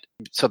can't.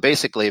 So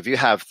basically, if you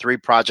have 3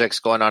 projects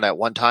going on at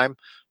one time,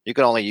 you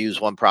can only use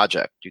 1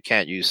 project. You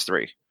can't use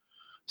 3.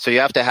 So you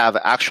have to have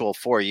actual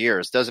 4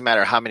 years. Doesn't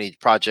matter how many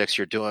projects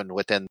you're doing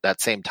within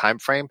that same time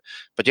frame,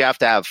 but you have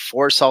to have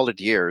 4 solid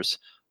years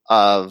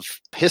of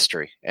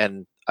history.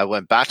 And I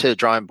went back to the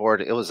drawing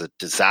board. It was a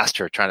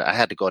disaster I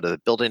had to go to the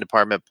building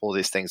department, pull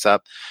these things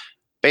up.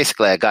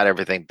 Basically, I got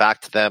everything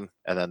back to them,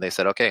 and then they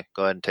said, okay,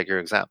 go ahead and take your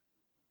exam.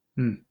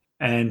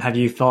 And have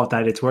you felt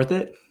that it's worth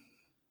it?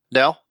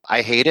 No,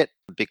 I hate it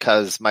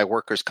because my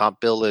workers'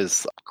 comp bill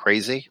is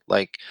crazy.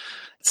 Like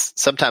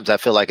sometimes I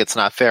feel like it's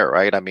not fair,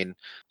 right? I mean,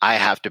 I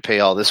have to pay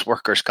all this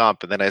workers'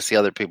 comp, and then I see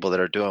other people that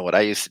are doing what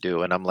I used to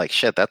do, and I'm like,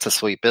 shit, that's a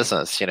sweet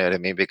business. You know what I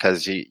mean?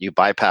 Because you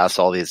bypass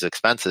all these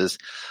expenses.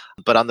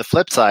 But on the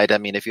flip side, I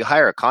mean, if you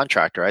hire a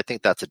contractor, I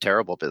think that's a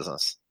terrible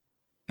business.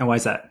 And why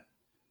is that?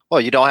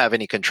 Well, you don't have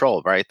any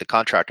control, right? The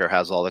contractor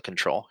has all the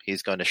control.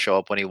 He's going to show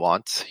up when he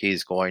wants.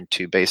 He's going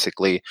to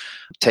basically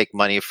take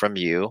money from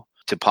you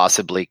to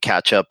possibly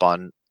catch up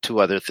on 2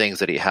 other things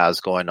that he has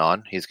going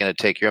on. He's going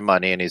to take your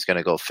money and he's going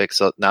to go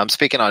fix it. Now, I'm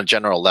speaking on a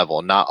general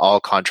level. Not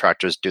all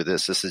contractors do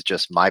this. This is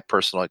just my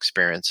personal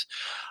experience.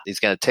 He's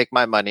going to take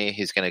my money.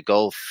 He's going to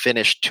go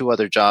finish 2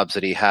 other jobs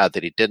that he had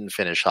that he didn't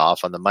finish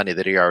off on the money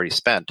that he already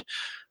spent.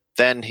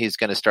 Then he's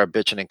going to start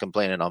bitching and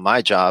complaining on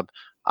my job.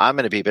 I'm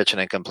going to be bitching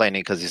and complaining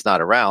because he's not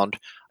around.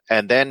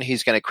 And then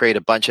he's going to create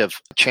a bunch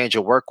of change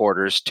of work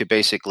orders to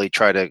basically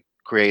try to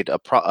create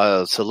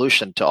a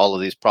solution to all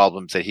of these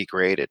problems that he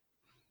created.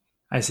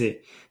 I see.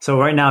 So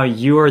right now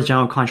you are a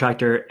general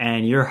contractor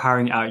and you're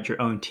hiring out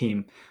your own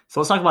team. So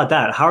let's talk about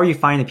that. How are you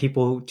finding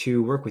people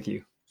to work with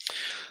you?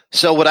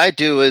 So what I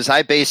do is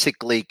I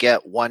basically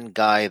get one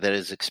guy that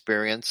is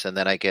experienced, and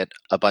then I get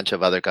a bunch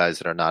of other guys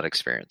that are not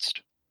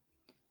experienced.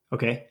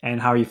 Okay.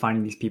 And how are you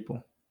finding these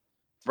people?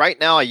 Right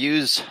now I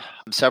use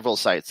several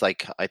sites.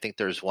 Like I think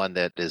there's one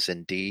that is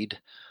Indeed.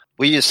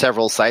 We use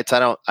several sites.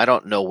 I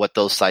don't know what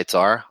those sites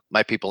are.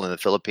 My people in the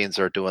Philippines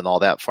are doing all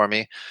that for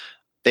me.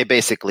 They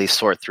basically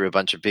sort through a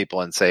bunch of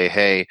people and say,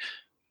 hey,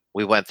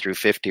 we went through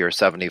 50 or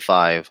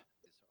 75.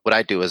 What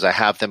I do is I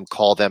have them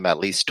call them at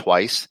least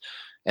twice.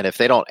 And if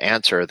they don't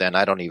answer, then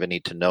I don't even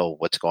need to know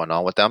what's going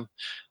on with them.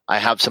 I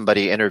have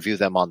somebody interview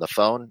them on the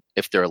phone.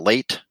 If they're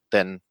late,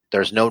 then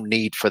there's no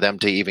need for them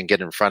to even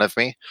get in front of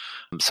me.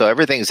 So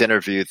everything's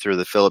interviewed through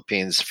the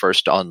Philippines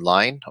first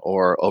online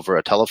or over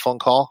a telephone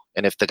call.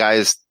 And if the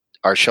guys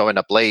are showing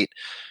up late,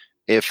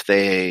 if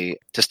they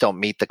just don't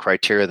meet the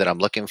criteria that I'm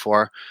looking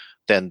for,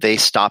 then they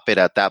stop it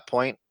at that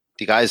point.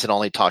 The guys that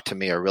only talk to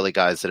me are really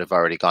guys that have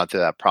already gone through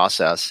that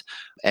process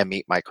and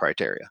meet my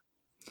criteria.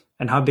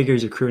 And how big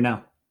is your crew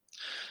now?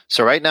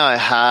 So right now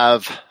I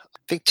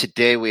think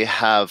today we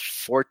have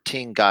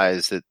 14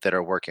 guys that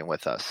are working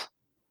with us.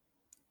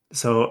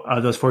 So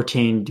those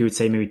 14, you would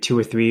say maybe 2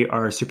 or 3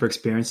 are super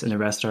experienced and the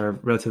rest are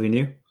relatively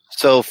new?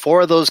 So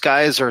 4 of those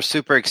guys are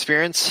super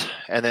experienced,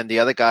 and then the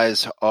other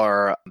guys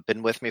are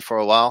been with me for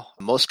a while.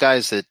 Most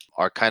guys that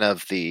are kind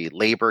of the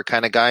labor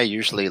kind of guy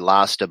usually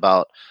last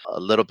about a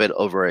little bit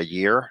over a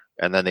year,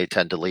 and then they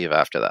tend to leave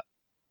after that.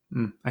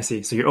 I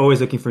see. So you're always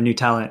looking for new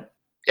talent.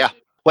 Yeah.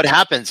 What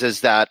happens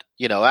is that,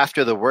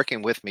 after they're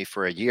working with me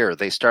for a year,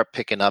 they start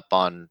picking up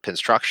on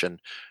construction,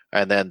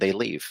 and then they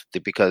leave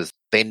because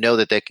they know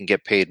that they can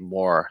get paid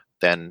more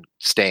than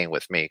staying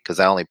with me because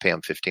I only pay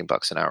them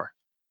 $15 an hour.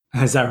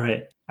 Is that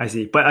right? I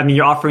see. But I mean,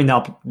 you're offering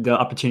the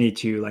opportunity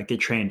to like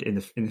get trained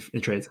in the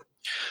trades.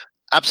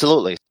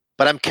 Absolutely.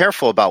 But I'm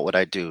careful about what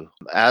I do.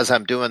 As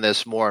I'm doing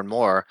this more and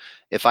more,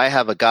 if I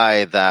have a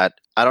guy that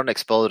I don't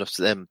expose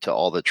them to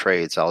all the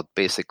trades, I'll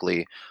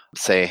basically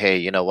say, hey,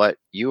 you know what?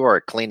 You are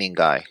a cleaning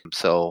guy.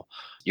 So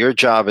your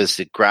job is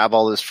to grab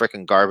all this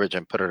freaking garbage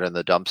and put it in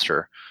the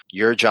dumpster.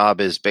 Your job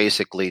is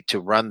basically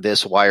to run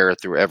this wire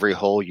through every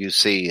hole you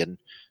see. And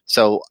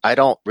so I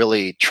don't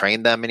really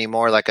train them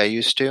anymore like I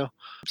used to,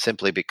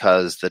 simply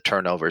because the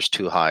turnover is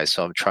too high.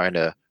 So I'm trying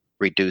to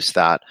reduce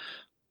that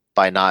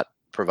by not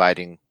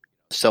providing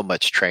so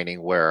much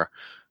training where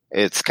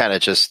it's kind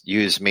of just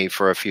use me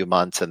for a few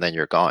months and then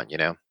you're gone,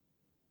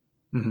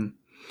 Mm-hmm.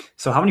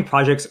 So how many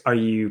projects are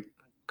you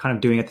kind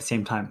of doing at the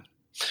same time?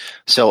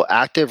 So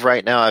active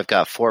right now, I've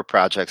got 4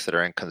 projects that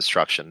are in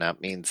construction.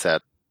 That means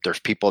that there's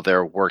people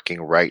there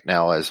working right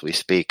now as we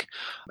speak,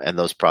 and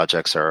those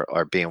projects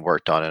are being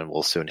worked on and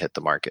will soon hit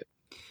the market.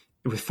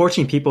 With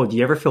 14 people, do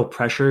you ever feel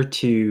pressure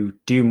to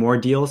do more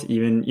deals?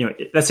 Even,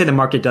 let's say the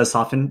market does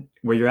soften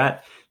where you're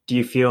at. Do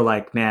you feel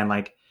like, man,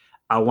 like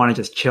I want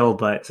to just chill,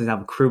 but since I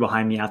have a crew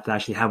behind me, I have to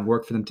actually have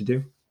work for them to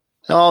do?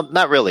 No,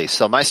 not really.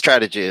 So my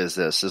strategy is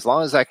this: as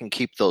long as I can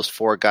keep those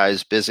 4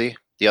 guys busy,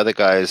 the other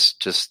guys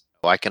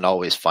I can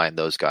always find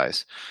those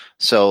guys.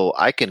 So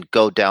I can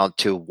go down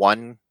to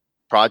 1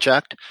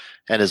 project,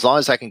 and as long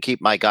as I can keep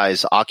my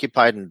guys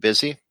occupied and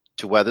busy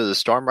to weather the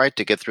storm, right,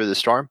 to get through the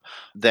storm,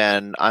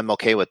 then I'm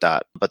okay with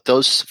that. But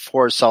those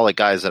 4 solid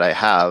guys that I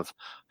have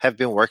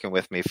been working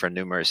with me for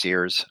numerous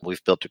years.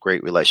 We've built a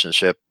great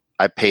relationship.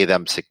 I pay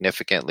them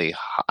significantly.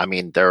 I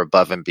mean, they're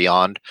above and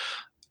beyond.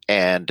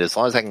 And as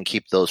long as I can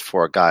keep those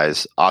 4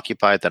 guys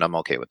occupied, then I'm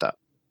okay with that.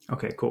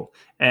 Okay, cool.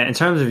 And in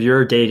terms of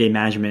your day-to-day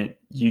management,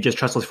 you just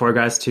trust those 4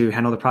 guys to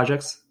handle the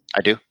projects?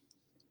 I do.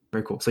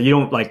 Very cool. So you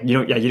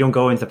don't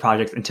go into the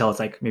project until it's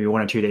like maybe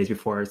 1 or 2 days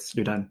before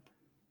you're done.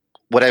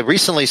 What I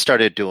recently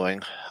started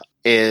doing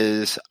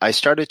is I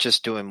started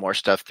just doing more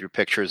stuff through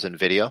pictures and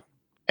video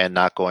and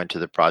not going to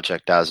the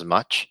project as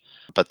much.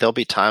 But there'll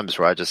be times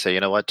where I just say,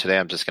 you know what, today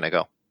I'm just going to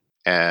go.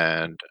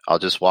 And I'll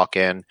just walk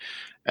in.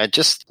 And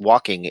just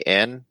walking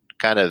in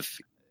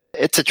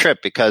it's a trip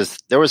because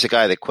there was a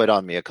guy that quit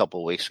on me a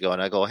couple of weeks ago.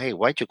 And I go, hey,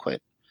 why'd you quit?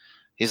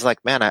 He's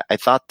like, man, I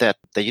thought that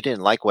you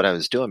didn't like what I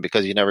was doing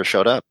because you never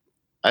showed up.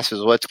 I said,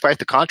 well, it's quite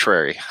the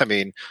contrary. I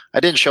mean, I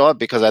didn't show up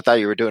because I thought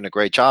you were doing a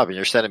great job and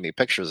you're sending me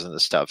pictures and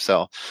this stuff.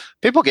 So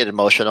people get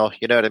emotional,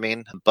 you know what I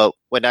mean? But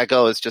when I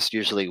go, it's just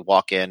usually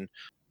walk in.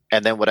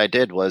 And then what I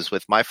did was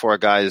with my 4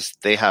 guys,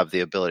 they have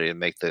the ability to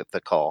make the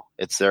call.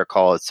 It's their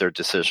call. It's their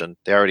decision.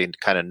 They already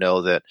kind of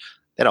know that.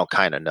 They don't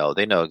kind of know.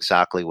 They know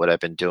exactly what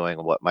I've been doing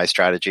and what my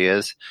strategy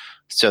is.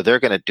 So they're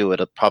going to do it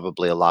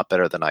probably a lot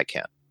better than I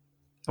can.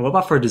 And what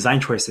about for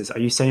design choices? Are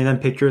you sending them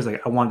pictures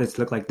like, I want this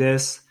to look like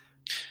this?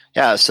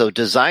 Yeah, so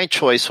design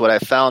choice, what I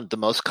found the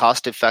most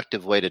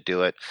cost-effective way to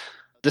do it,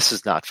 this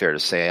is not fair to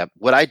say.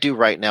 What I do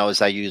right now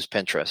is I use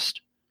Pinterest.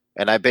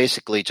 And I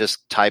basically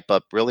just type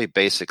up really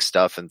basic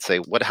stuff and say,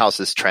 what house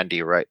is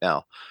trendy right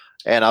now?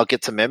 And I'll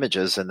get some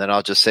images and then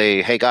I'll just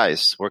say, hey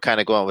guys, we're kind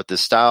of going with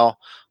this style.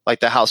 Like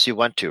the house you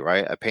went to,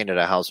 right? I painted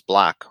a house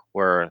black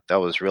where that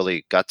was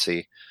really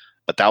gutsy,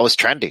 but that was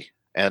trendy.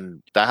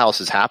 And that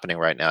house is happening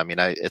right now. I mean,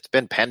 it's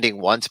been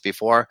pending once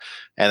before,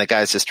 and the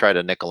guys just tried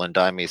to nickel and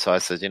dime me. So I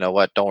said, you know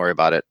what? Don't worry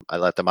about it. I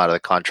let them out of the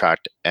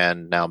contract,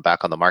 and now I'm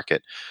back on the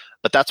market.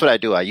 But that's what I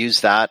do. I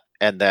use that,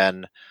 and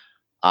then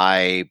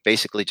I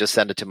basically just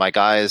send it to my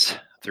guys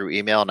through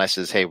email, and I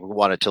says, hey, we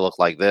want it to look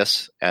like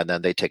this, and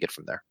then they take it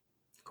from there.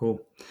 Cool.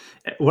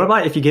 What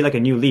about if you get like a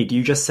new lead? Do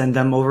you just send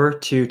them over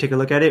to take a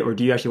look at it, or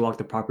do you actually walk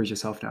the properties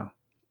yourself now?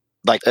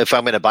 Like if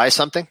I'm going to buy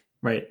something?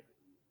 Right.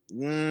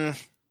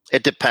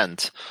 It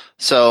depends.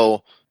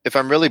 So if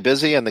I'm really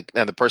busy and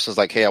the person's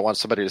like, hey, I want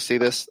somebody to see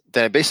this,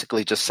 then I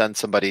basically just send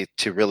somebody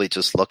to really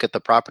just look at the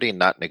property and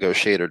not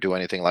negotiate or do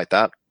anything like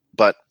that.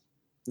 But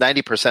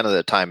 90% of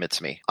the time,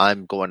 it's me.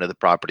 I'm going to the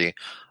property.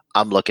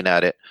 I'm looking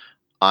at it.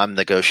 I'm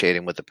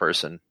negotiating with the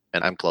person,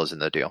 and I'm closing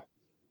the deal.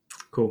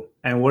 Cool.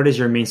 And what is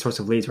your main source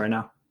of leads right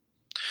now?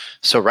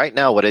 So right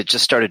now, what I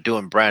just started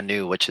doing brand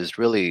new, which is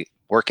really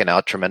working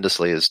out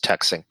tremendously, is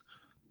texting.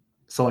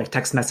 So like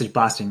text message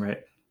blasting,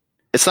 right?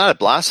 It's not a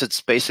blast. It's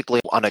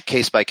basically on a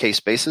case-by-case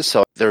basis.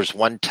 So there's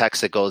one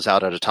text that goes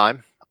out at a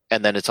time,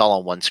 and then it's all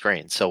on one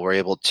screen. So we're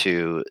able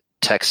to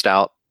text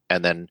out,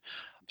 and then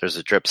there's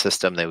a drip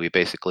system that we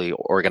basically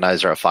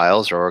organize our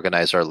files or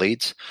organize our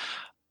leads.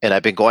 And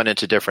I've been going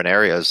into different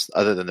areas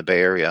other than the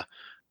Bay Area.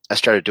 I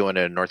started doing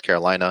it in North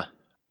Carolina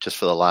just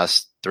for the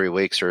last 3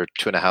 weeks or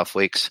 2.5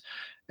 weeks.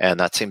 And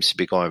that seems to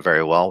be going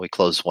very well. We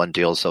closed 1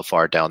 deal so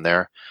far down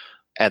there.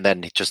 And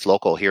then just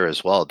local here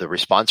as well. The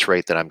response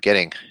rate that I'm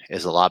getting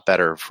is a lot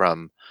better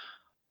from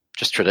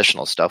just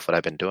traditional stuff, what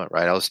I've been doing,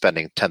 right? I was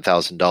spending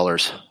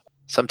 $10,000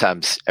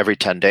 sometimes every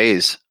 10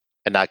 days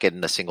and not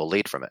getting a single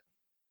lead from it.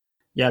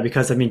 Yeah,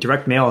 because I mean,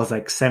 direct mail is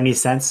like 70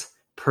 cents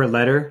per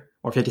letter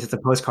or 50 cents a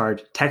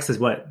postcard. Text is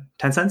what,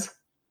 10 cents?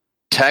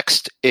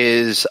 Text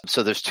is,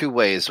 so there's 2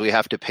 ways. We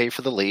have to pay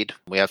for the lead.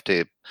 I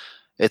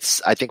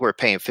think we're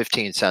paying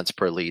 15 cents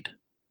per lead.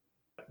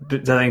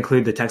 Does that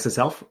include the text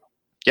itself?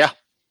 Yeah.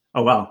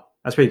 Oh, wow.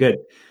 That's pretty good.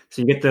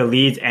 So you get the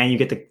leads and you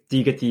get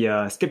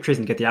the skip trace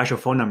and get the actual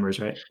phone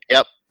numbers, right?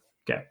 Yep.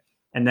 Okay.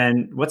 And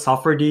then what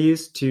software do you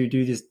use to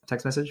do these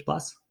text message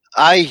blasts?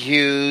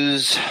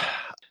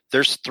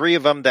 There's 3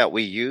 of them that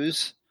we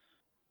use.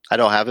 I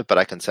don't have it, but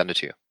I can send it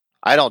to you.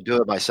 I don't do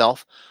it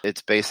myself.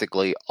 It's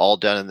basically all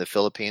done in the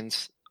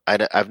Philippines.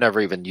 I've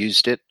never even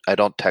used it. I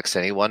don't text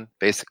anyone.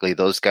 Basically,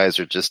 those guys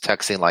are just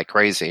texting like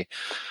crazy.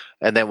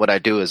 And then what I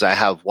do is I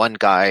have one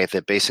guy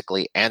that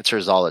basically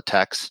answers all the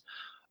texts.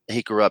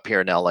 He grew up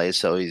here in LA,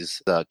 so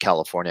he's a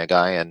California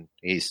guy, and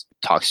he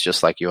talks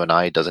just like you and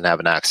I. He doesn't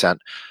have an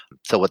accent.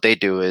 So what they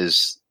do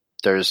is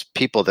there's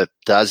people that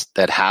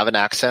have an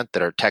accent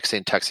that are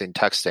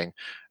texting,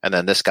 and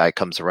then this guy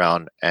comes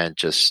around and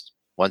just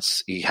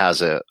once he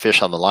has a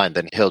fish on the line,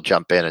 then he'll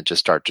jump in and just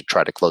start to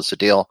try to close the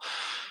deal.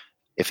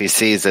 If he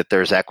sees that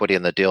there's equity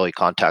in the deal, he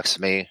contacts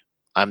me.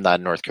 I'm not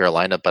in North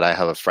Carolina, but I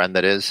have a friend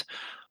that is.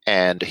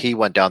 And he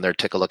went down there,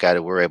 took a look at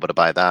it. We were able to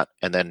buy that.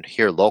 And then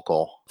here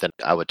local, then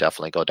I would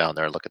definitely go down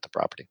there and look at the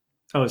property.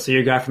 Oh, so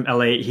your guy from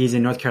LA, he's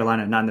in North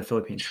Carolina, not in the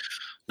Philippines.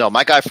 No,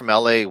 my guy from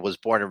LA was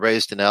born and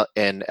raised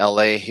in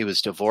LA. He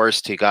was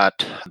divorced. He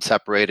got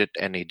separated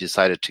and he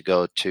decided to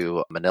go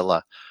to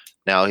Manila.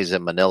 Now he's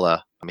in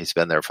Manila. He's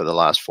been there for the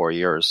last 4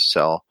 years.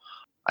 So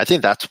I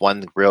think that's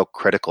one real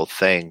critical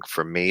thing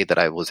for me that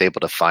I was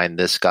able to find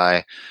this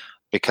guy,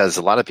 because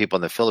a lot of people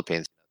in the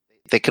Philippines,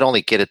 they could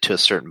only get it to a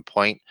certain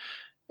point.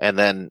 And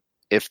then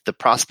if the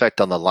prospect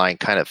on the line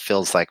kind of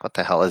feels like, what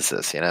the hell is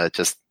this?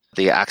 Just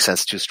the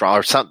accent's too strong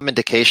or some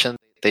indication,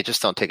 they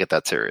just don't take it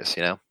that serious,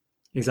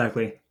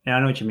 Exactly. Yeah, I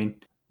know what you mean.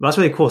 Well, that's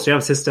really cool. So you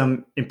have a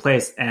system in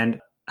place.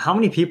 And how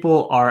many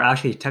people are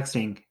actually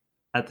texting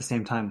at the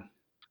same time?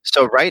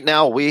 So right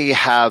now we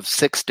have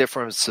 6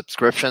 different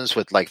subscriptions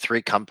with like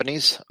 3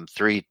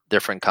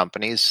 different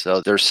companies.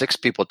 So there's 6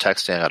 people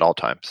texting at all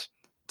times.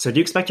 So do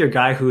you expect your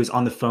guy who's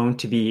on the phone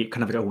to be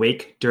kind of like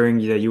awake during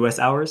the US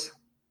hours?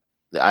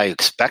 I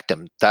expect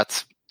him.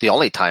 That's the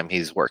only time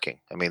he's working.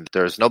 I mean,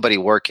 there's nobody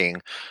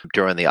working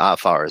during the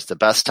off hours. The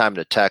best time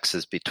to text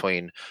is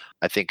between,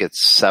 I think it's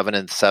 7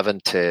 and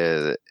 7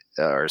 to,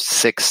 or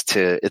 6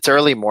 to, it's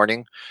early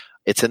morning,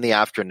 it's in the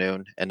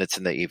afternoon, and it's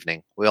in the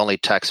evening. We only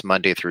text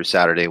Monday through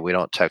Saturday. We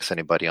don't text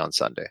anybody on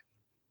Sunday.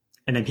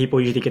 And then people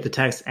usually get the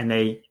text and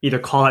they either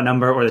call that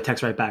number or they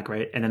text right back,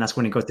 right? And then that's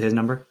when it goes to his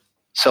number?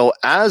 So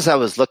as I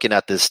was looking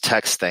at this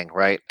text thing,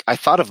 right, I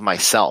thought of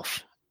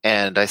myself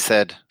and I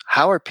said,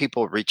 how are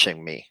people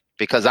reaching me?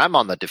 Because I'm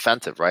on the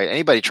defensive, right?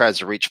 Anybody tries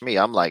to reach me,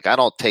 I'm like, I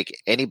don't take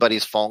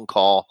anybody's phone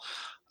call.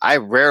 I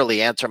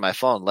rarely answer my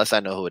phone unless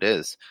I know who it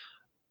is.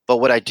 But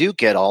what I do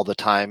get all the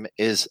time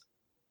is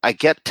I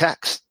get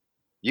texts.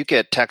 You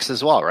get texts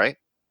as well, right?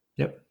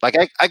 Yep. Like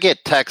I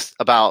get texts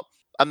about,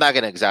 I'm not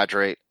going to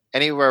exaggerate,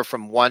 anywhere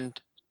from 1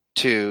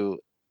 to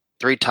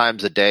 3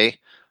 times a day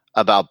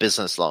about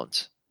business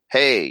loans.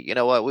 Hey, you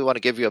know what? We want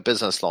to give you a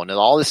business loan. And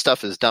all this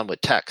stuff is done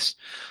with text.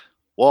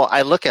 Well,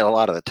 I look at a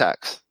lot of the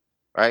texts,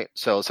 right?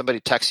 So somebody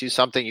texts you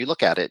something, you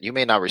look at it. You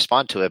may not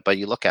respond to it, but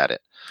you look at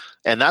it.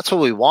 And that's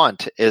what we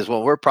want is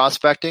when we're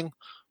prospecting,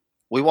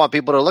 we want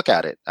people to look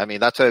at it. I mean,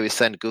 that's why we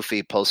send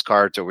goofy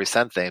postcards or we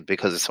send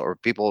things or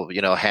people,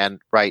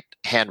 write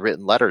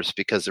handwritten letters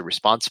because the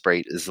response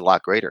rate is a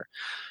lot greater.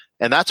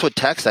 And that's what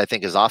text, I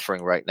think, is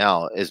offering right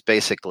now is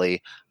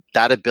basically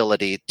that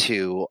ability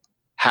to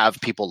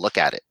have people look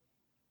at it.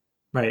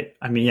 Right.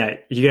 I mean, yeah,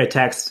 you get a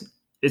text,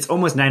 it's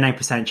almost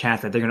 99%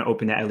 chance that they're going to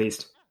open it at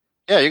least.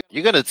 Yeah,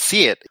 you're going to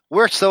see it.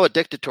 We're so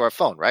addicted to our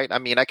phone, right? I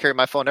mean, I carry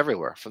my phone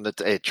everywhere.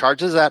 It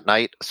charges at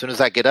night. As soon as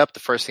I get up, the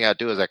first thing I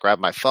do is I grab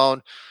my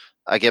phone.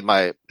 I get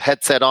my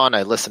headset on.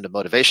 I listen to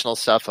motivational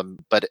stuff,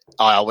 but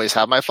I always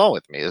have my phone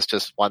with me. It's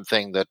just one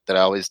thing that I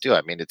always do.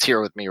 I mean, it's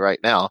here with me right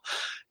now.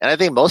 And I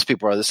think most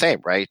people are the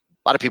same, right?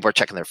 A lot of people are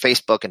checking their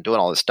Facebook and doing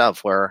all this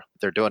stuff where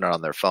they're doing it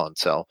on their phone.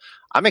 So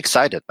I'm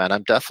excited, man.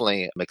 I'm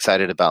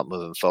excited about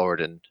moving forward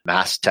and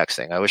mass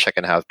texting. I wish I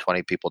could have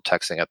 20 people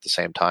texting at the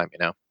same time,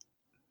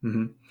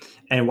 Mm-hmm.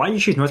 And why do you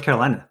choose North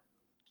Carolina?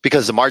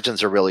 Because the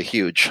margins are really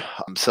huge.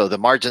 So the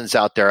margins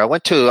out there, I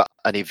went to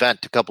an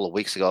event a couple of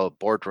weeks ago, a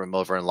boardroom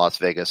over in Las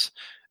Vegas,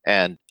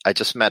 and I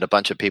just met a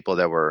bunch of people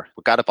that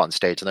got up on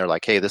stage and they're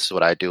like, hey, this is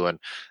what I do. And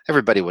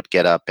everybody would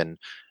get up and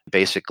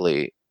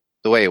basically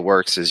the way it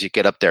works is you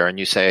get up there and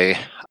you say,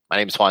 my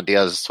name is Juan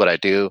Diaz, this is what I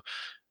do.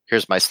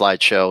 Here's my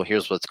slideshow.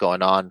 Here's what's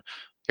going on.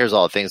 Here's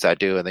all the things I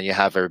do. And then you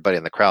have everybody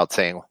in the crowd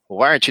saying, well,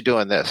 why aren't you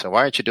doing this? And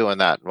why aren't you doing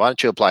that? Why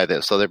don't you apply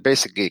this? So they're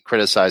basically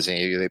criticizing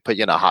you. They put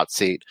you in a hot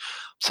seat.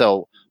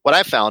 So what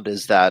I found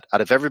is that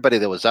out of everybody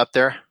that was up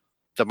there,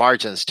 the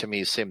margins to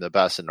me seem the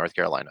best in North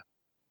Carolina.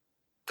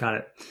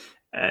 Got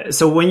it.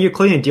 So when you're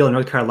closing a deal in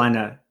North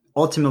Carolina,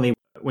 ultimately,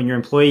 when your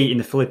employee in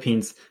the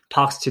Philippines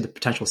talks to the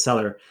potential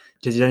seller,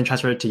 does he then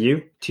transfer it to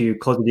you to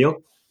close the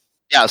deal?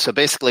 Yeah. So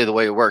basically the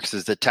way it works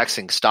is the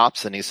texting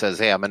stops and he says,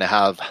 hey, I'm going to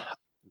have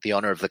the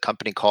owner of the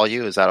company call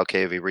you. Is that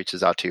okay if he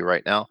reaches out to you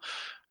right now?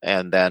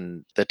 And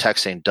then the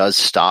texting does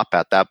stop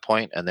at that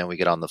point, and then we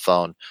get on the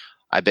phone.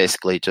 I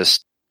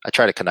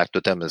try to connect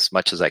with them as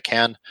much as I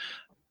can.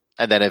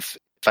 And then if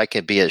I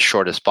can be as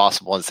short as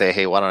possible and say,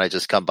 hey, why don't I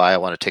just come by? I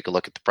want to take a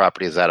look at the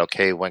property. Is that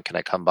okay? When can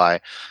I come by?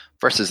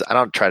 Versus I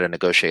don't try to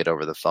negotiate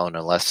over the phone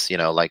unless,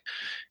 like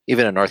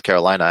even in North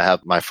Carolina, I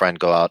have my friend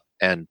go out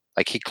and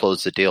like he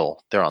closed the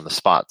deal there on the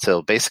spot.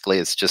 So basically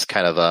it's just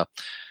kind of a,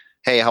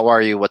 hey, how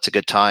are you? What's a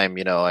good time?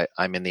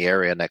 I'm in the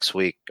area next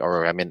week,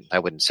 or I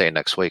wouldn't say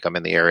next week. I'm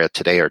in the area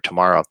today or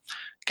tomorrow.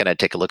 Can I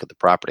take a look at the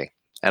property?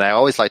 And I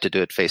always like to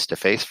do it face to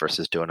face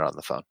versus doing it on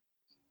the phone.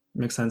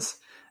 Makes sense.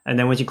 And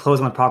then once you close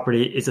on the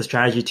property, is the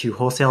strategy to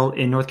wholesale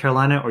in North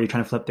Carolina, or are you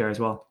trying to flip there as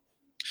well?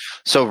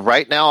 So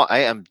right now I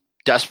am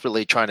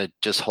desperately trying to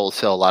just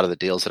wholesale a lot of the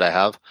deals that I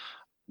have.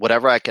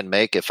 Whatever I can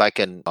make, if I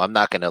can, I'm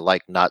not going to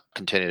like not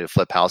continue to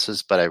flip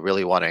houses, but I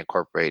really want to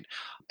incorporate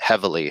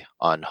heavily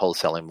on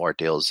wholesaling more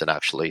deals and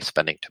actually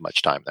spending too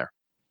much time there.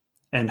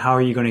 And how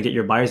are you going to get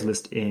your buyers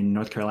list in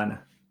North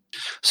Carolina?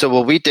 So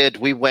what we did,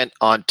 we went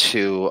on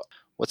to,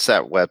 what's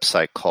that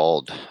website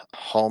called?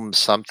 Home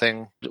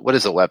something? What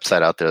is a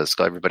website out there that's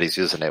everybody's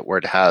using it where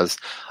it has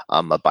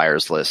a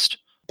buyer's list, a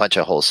bunch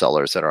of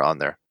wholesalers that are on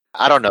there.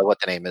 I don't know what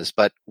the name is,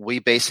 but we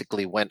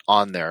basically went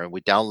on there and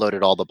we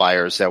downloaded all the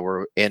buyers that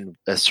were in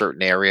a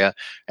certain area.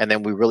 And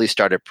then we really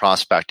started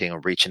prospecting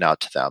and reaching out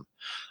to them.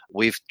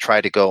 We've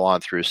tried to go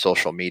on through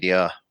social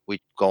media. We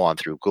go on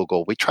through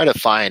Google. We try to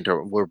find,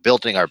 or we're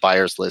building our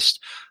buyers list,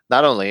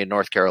 not only in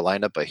North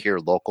Carolina, but here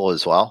local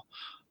as well.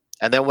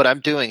 And then what I'm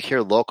doing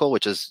here local,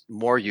 which is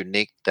more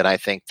unique than I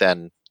think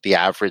than the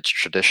average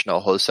traditional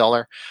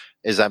wholesaler,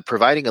 is I'm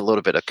providing a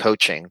little bit of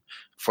coaching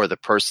for the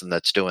person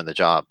that's doing the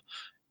job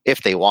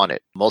if they want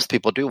it. Most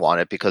people do want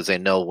it because they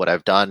know what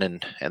I've done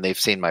and they've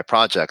seen my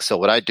projects. So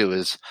what I do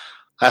is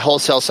I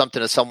wholesale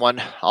something to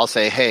someone. I'll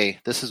say, hey,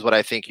 this is what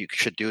I think you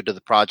should do to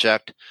the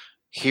project.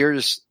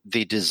 Here's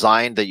the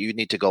design that you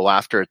need to go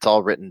after. It's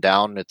all written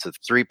down. It's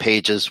 3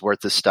 pages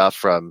worth of stuff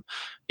from,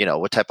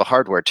 what type of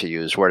hardware to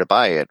use, where to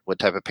buy it, what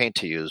type of paint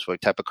to use,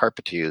 what type of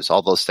carpet to use,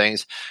 all those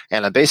things.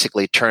 And I'm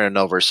basically turning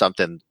over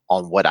something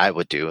on what I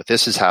would do.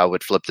 This is how I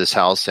would flip this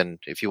house. And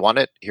if you want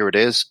it, here it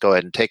is. Go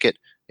ahead and take it.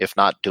 If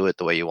not, do it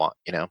the way you want,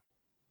 Yeah,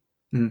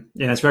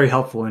 that's very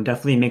helpful and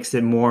definitely makes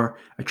it more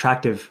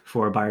attractive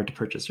for a buyer to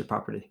purchase your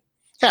property.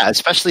 Yeah,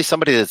 especially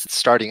somebody that's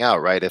starting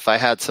out, right? If I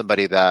had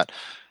somebody that,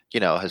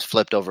 has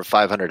flipped over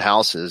 500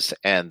 houses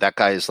and that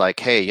guy is like,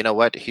 hey, you know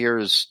what?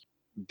 Here's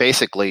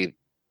basically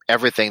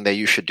everything that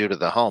you should do to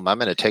the home. I'm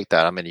going to take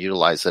that. I'm going to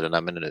utilize it and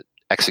I'm going to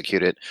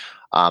execute it.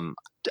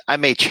 I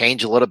may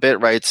change a little bit,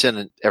 right? It's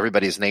in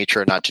everybody's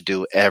nature not to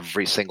do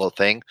every single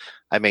thing.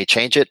 I may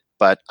change it,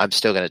 but I'm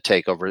still going to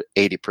take over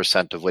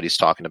 80% of what he's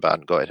talking about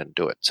and go ahead and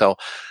do it. So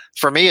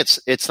for me,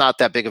 it's not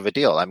that big of a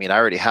deal. I mean, I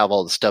already have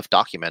all the stuff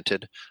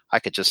documented. I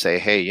could just say,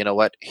 hey, you know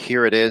what?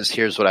 Here it is.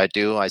 Here's what I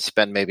do. I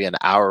spend maybe an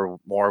hour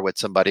more with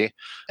somebody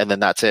and then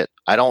that's it.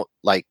 I don't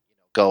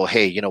go,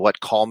 hey, you know what?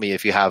 Call me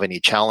if you have any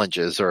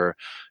challenges or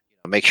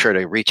make sure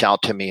to reach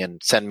out to me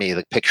and send me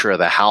the picture of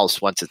the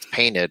house once it's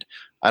painted.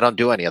 I don't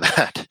do any of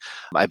that.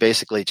 I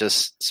basically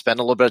just spend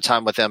a little bit of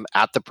time with them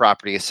at the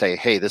property and say,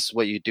 hey, this is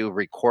what you do.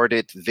 Record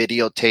it,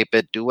 videotape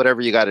it, do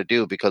whatever you got to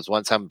do because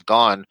once I'm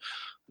gone,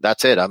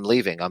 that's it. I'm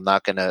leaving. I'm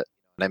not going to,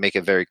 and I make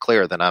it very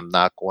clear that I'm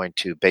not going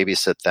to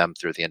babysit them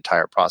through the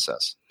entire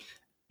process.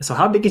 So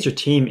how big is your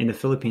team in the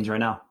Philippines right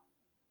now?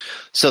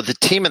 So the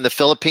team in the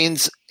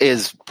Philippines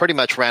is pretty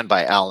much ran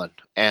by Alan.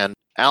 And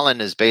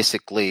Alan is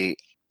basically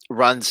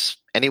runs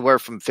anywhere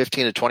from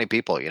 15 to 20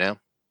 people,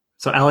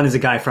 So Alan is a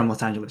guy from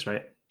Los Angeles,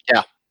 right?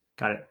 Yeah.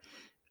 Got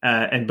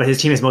it. But his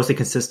team is mostly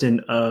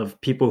consistent of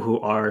people who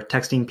are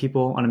texting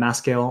people on a mass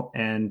scale.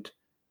 And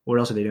what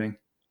else are they doing?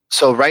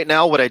 So right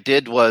now, what I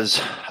did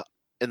was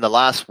in the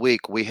last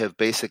week, we have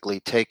basically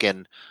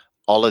taken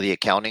all of the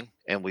accounting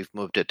and we've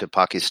moved it to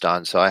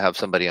Pakistan. So I have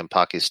somebody in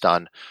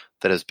Pakistan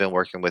that has been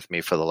working with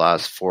me for the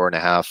last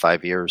 4.5,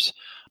 5 years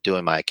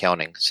doing my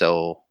accounting.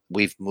 So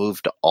we've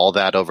moved all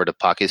that over to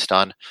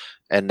Pakistan.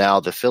 And now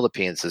the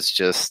Philippines is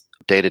just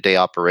day-to-day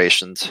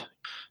operations,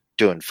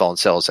 doing phone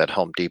sales at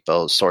Home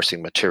Depot,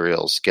 sourcing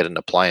materials, getting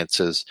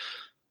appliances,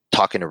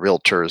 talking to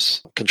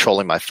realtors,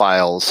 controlling my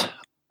files.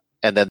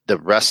 And then the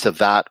rest of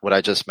that, what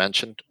I just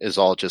mentioned, is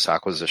all just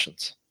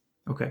acquisitions.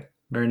 Okay,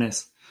 very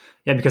nice.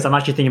 Yeah, because I'm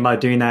actually thinking about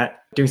doing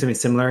something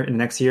similar in the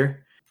next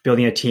year,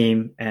 building a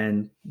team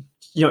and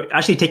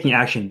actually taking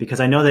action, because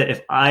I know that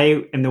if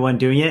I am the one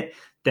doing it,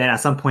 then at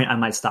some point I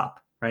might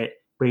stop, right?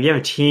 But if you have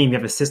a team, you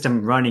have a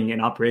system running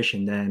in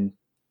operation, then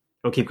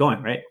it'll keep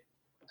going, right?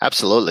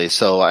 Absolutely.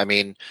 So, I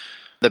mean,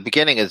 the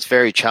beginning is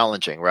very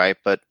challenging, right?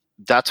 But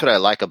that's what I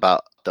like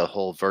about the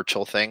whole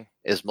virtual thing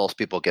is most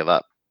people give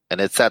up. And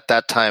it's at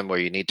that time where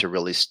you need to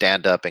really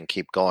stand up and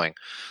keep going.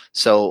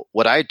 So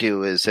what I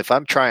do is if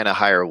I'm trying to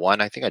hire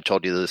one, I think I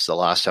told you this the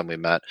last time we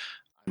met,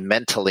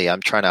 mentally,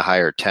 I'm trying to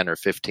hire 10 or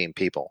 15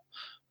 people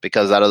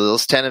because out of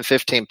those 10 and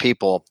 15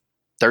 people,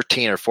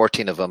 13 or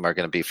 14 of them are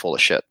going to be full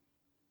of shit.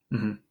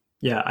 Mm-hmm.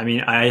 Yeah. I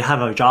mean, I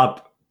have a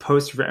job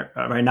post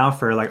right now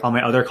for like all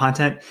my other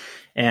content.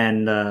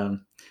 And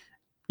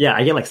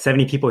I get like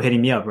 70 people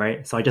hitting me up,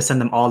 right? So I just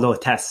send them all those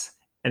tests.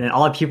 And then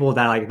all the people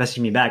that like message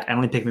me back, I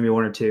only pick maybe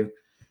 1 or 2.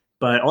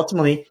 But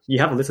ultimately, you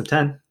have a list of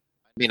 10. I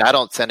mean, I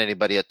don't send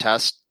anybody a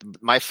test.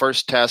 My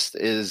first test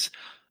is,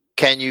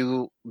 can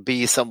you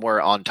be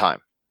somewhere on time?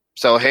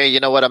 So, hey, you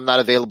know what? I'm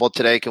not available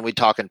today. Can we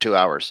talk in 2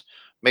 hours?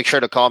 Make sure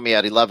to call me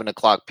at 11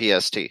 o'clock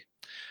PST.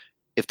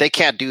 If they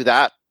can't do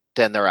that,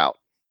 then they're out.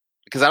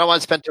 Because I don't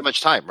want to spend too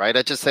much time, right?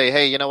 I just say,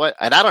 hey, you know what?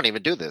 And I don't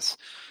even do this.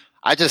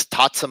 I just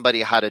taught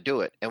somebody how to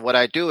do it. And what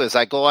I do is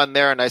I go on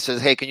there and I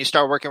says, hey, can you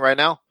start working right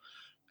now?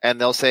 And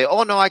they'll say,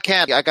 oh, no, I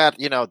can't. I got,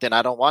 then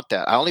I don't want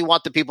that. I only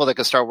want the people that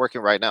can start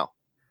working right now.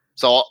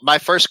 So my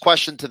first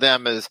question to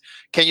them is,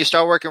 can you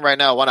start working right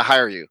now? I want to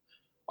hire you.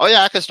 Oh,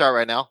 yeah, I can start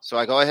right now. So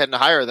I go ahead and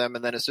hire them.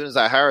 And then as soon as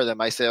I hire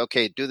them, I say,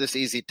 okay, do this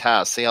easy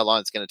task. See how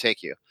long it's going to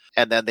take you.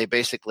 And then they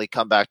basically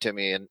come back to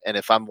me. And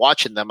if I'm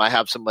watching them, I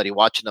have somebody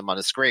watching them on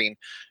the screen.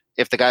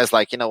 If the guy's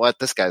like, you know what,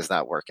 this guy's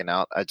not working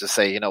out, I just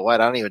say, you know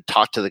what, I don't even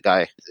talk to the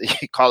guy.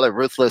 Call it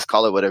ruthless,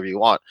 call it whatever you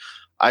want.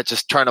 I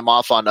just turn them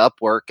off on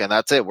Upwork, and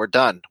that's it. We're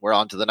done. We're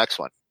on to the next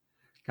one.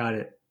 Got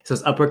it. So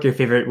is Upwork your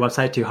favorite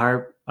website to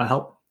hire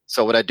help?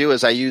 So what I do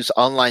is I use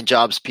Online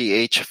Jobs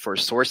PH for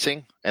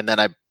sourcing, and then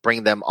I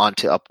bring them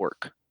onto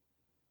Upwork.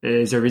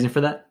 Is there a reason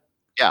for that?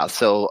 Yeah,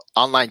 so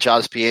Online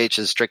Jobs PH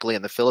is strictly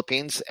in the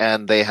Philippines,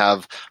 and they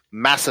have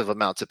massive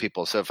amounts of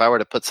people. So if I were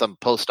to put some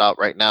post out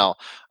right now,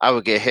 I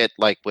would get hit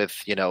like with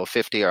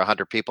 50 or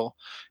 100 people.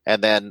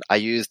 And then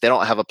they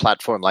don't have a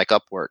platform like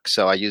Upwork,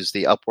 so I use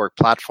the Upwork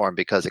platform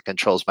because it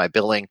controls my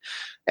billing,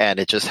 and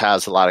it just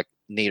has a lot of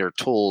neater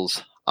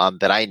tools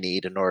that I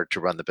need in order to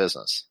run the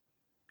business.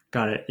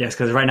 Got it. Yes,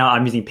 because right now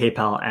I'm using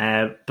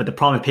PayPal, but the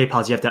problem with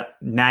PayPal is you have to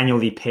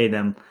manually pay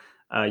them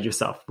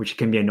yourself, which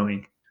can be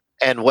annoying.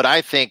 And what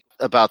I think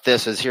about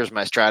this is, here's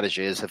my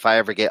strategy, is if I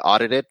ever get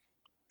audited,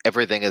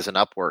 everything is in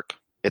Upwork.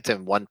 It's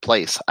in one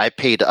place. I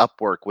paid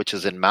Upwork, which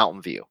is in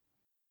Mountain View,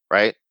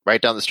 right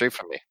down the street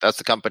from me. That's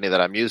the company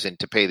that I'm using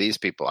to pay these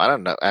people. I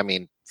don't know. I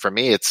mean, for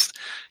me,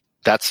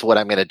 that's what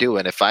I'm going to do.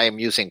 And if I am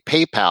using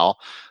PayPal,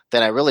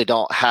 then I really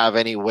don't have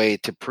any way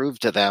to prove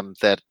to them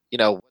that,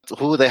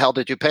 who the hell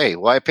did you pay?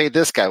 Well, I paid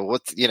this guy.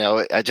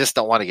 I just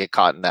don't want to get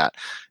caught in that.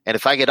 And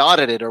if I get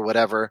audited or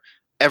whatever,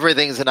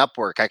 everything's in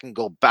Upwork. I can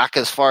go back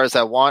as far as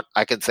I want.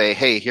 I can say,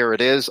 hey, here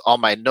it is. All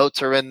my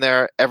notes are in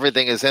there.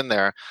 Everything is in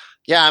there.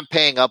 Yeah, I'm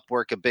paying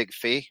Upwork a big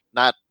fee.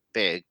 Not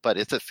big, but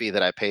it's a fee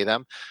that I pay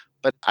them.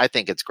 But I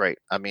think it's great.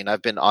 I mean,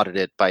 I've been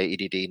audited by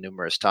EDD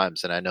numerous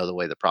times, and I know the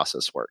way the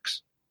process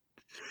works.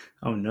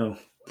 Oh, no.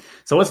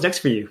 So what's next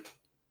for you?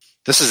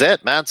 This is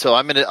it, man. So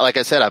I'm going to, like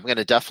I said, I'm going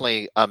to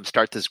definitely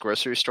start this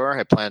grocery store.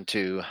 I plan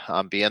to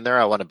be in there.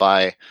 I want to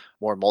buy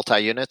more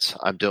multi-units.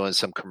 I'm doing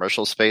some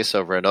commercial space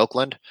over in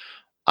Oakland.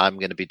 I'm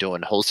going to be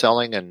doing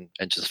wholesaling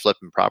and just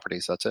flipping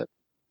properties. That's it.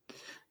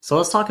 So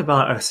let's talk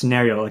about a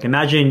scenario. Like,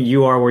 imagine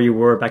you are where you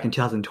were back in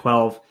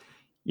 2012.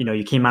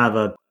 You came out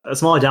of a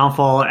smaller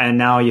downfall, and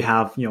now you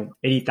have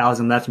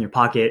 80,000 left in your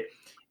pocket.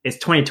 It's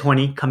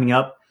 2020 coming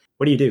up.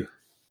 What do you do?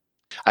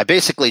 I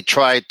basically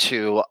try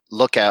to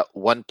look at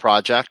one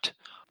project.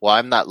 Well,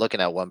 I'm not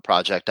looking at one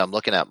project. I'm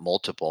looking at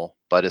multiple.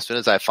 But as soon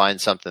as I find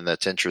something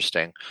that's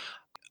interesting,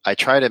 I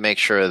try to make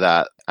sure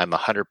that I'm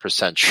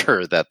 100%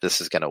 sure that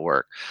this is going to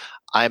work.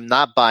 I'm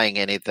not buying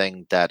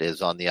anything that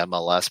is on the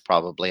MLS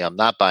probably. I'm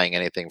not buying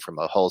anything from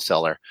a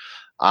wholesaler.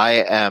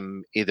 I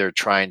am either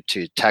trying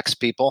to text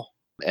people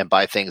and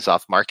buy things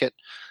off market.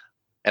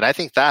 And I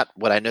think that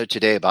what I know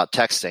today about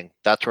texting,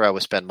 that's where I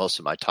would spend most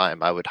of my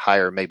time. I would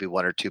hire maybe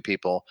one or two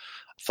people,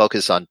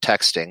 focus on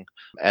texting,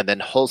 and then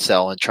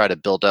wholesale and try to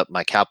build up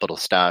my capital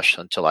stash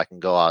until I can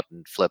go out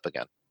and flip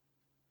again.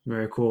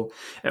 Very cool.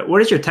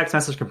 What is your text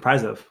message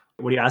comprised of?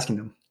 What are you asking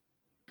them?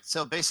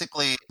 So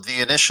basically,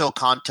 the initial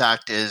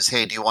contact is,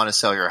 hey, do you want to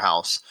sell your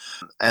house?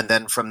 And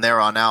then from there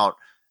on out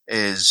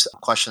is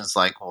questions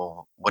like,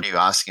 well, what are you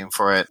asking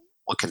for it?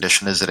 What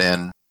condition is it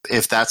in?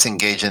 If that's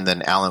engaging,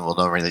 then Alan will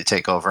really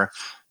take over.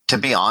 To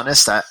be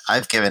honest,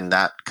 I've given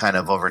that kind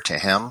of over to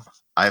him.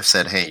 I've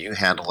said, hey, you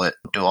handle it.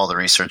 Do all the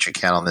research you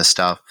can on this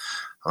stuff.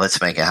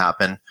 Let's make it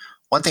happen.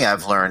 One thing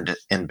I've learned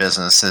in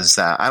business is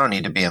that I don't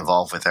need to be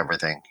involved with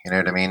everything. You know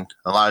what I mean?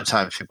 A lot of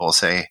times people will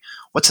say,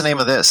 what's the name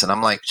of this? And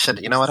I'm like,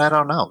 shit, you know what? I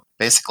don't know.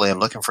 Basically, I'm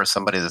looking for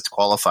somebody that's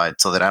qualified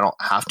so that I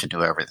don't have to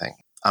do everything.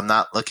 I'm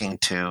not looking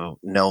to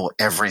know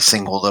every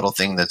single little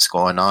thing that's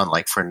going on.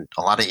 Like for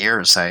a lot of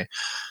years, I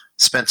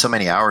spent so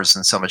many hours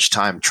and so much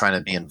time trying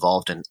to be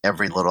involved in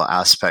every little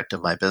aspect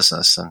of my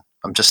business. And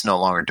I'm just no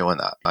longer doing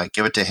that. I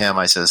give it to him.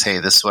 I says, hey,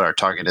 this is what our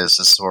target is.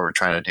 This is what we're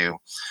trying to do.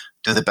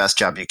 Do the best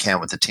job you can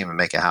with the team and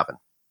make it happen.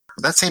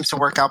 That seems to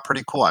work out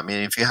pretty cool. I mean,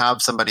 if you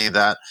have somebody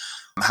that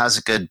has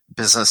a good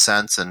business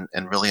sense and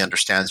really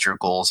understands your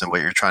goals and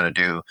what you're trying to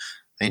do,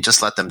 then you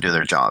just let them do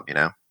their job,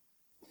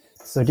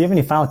 So do you have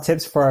any final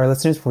tips for our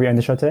listeners before we end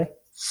the show today?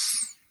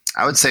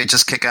 I would say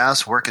just kick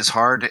ass, work as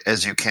hard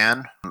as you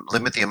can,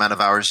 limit the amount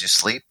of hours you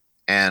sleep.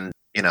 And,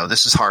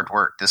 this is hard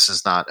work. This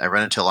is not, I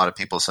run into a lot of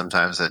people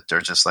sometimes that they're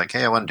just like,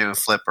 hey, I want to do a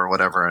flip or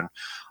whatever. And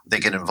they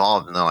get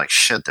involved and they're like,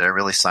 shit, did I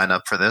really sign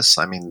up for this?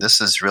 I mean,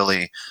 this is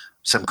really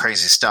some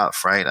crazy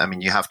stuff, right? I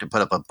mean, you have to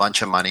put up a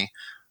bunch of money.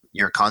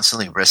 You're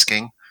constantly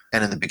risking.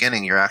 And in the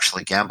beginning, you're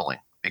actually gambling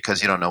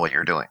because you don't know what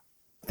you're doing.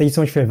 Thank you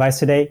so much for your advice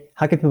today.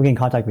 How can people get in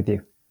contact with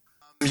you?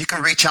 You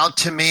can reach out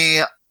to me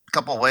a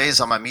couple of ways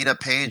on my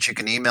meetup page. You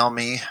can email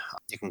me.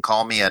 You can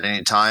call me at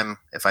any time.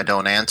 If I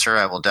don't answer,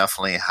 I will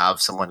definitely have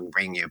someone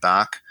ring you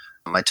back.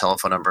 My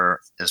telephone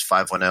number is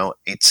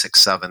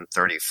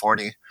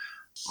 510-867-3040.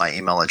 My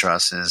email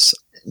address is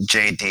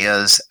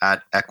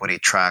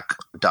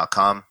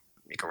jdiaz@equitytrack.com.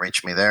 you can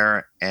reach me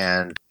there.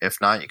 And if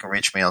not, you can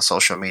reach me on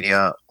social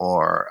media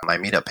or my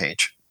meetup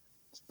page.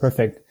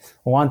 Perfect.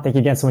 Well, Juan, thank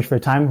you again so much for your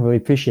time. Really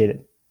appreciate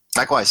it.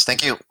 Likewise.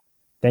 Thank you.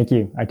 Thank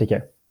you. All right, take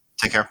care.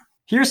 Take care.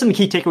 Here are some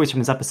key takeaways from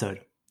this episode.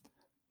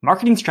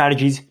 Marketing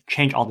strategies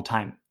change all the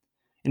time.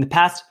 In the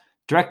past,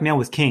 direct mail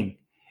was king,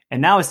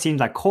 and now it seems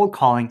like cold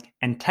calling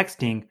and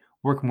texting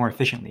work more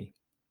efficiently.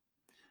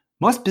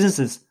 Most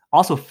businesses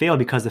also fail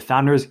because the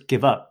founders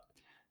give up.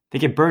 They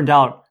get burned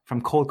out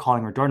from cold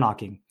calling or door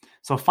knocking.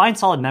 So find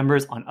solid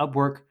members on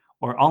Upwork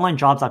or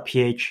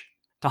onlinejobs.ph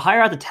to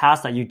hire out the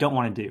tasks that you don't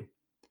want to do.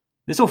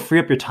 This will free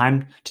up your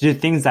time to do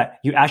things that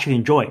you actually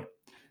enjoy.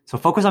 So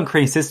focus on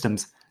creating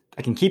systems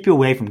that can keep you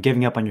away from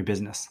giving up on your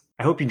business.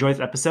 I hope you enjoyed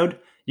this episode.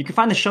 You can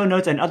find the show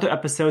notes and other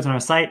episodes on our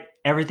site,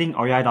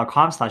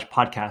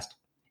 everythingrei.com/podcast.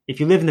 If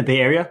you live in the Bay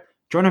Area,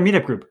 join our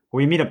meetup group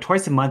where we meet up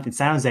twice a month in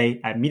San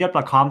Jose at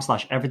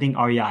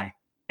meetup.com/everythingrei.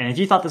 And if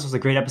you thought this was a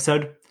great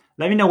episode,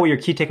 let me know what your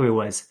key takeaway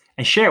was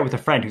and share it with a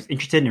friend who's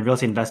interested in real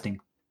estate investing.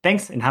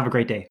 Thanks and have a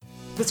great day.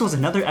 This was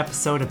another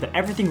episode of the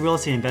Everything Real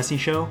Estate Investing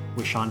Show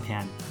with Sean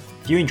Pan.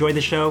 If you enjoyed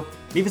the show,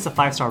 leave us a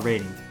 5-star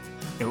rating.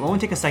 It will only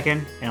take a second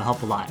and it'll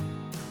help a lot.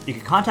 You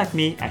can contact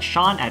me at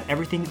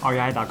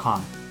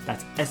sean@everythingrei.com.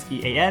 That's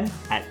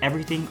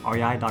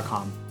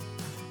SEAN@everythingrei.com.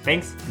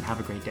 Thanks and have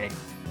a great day.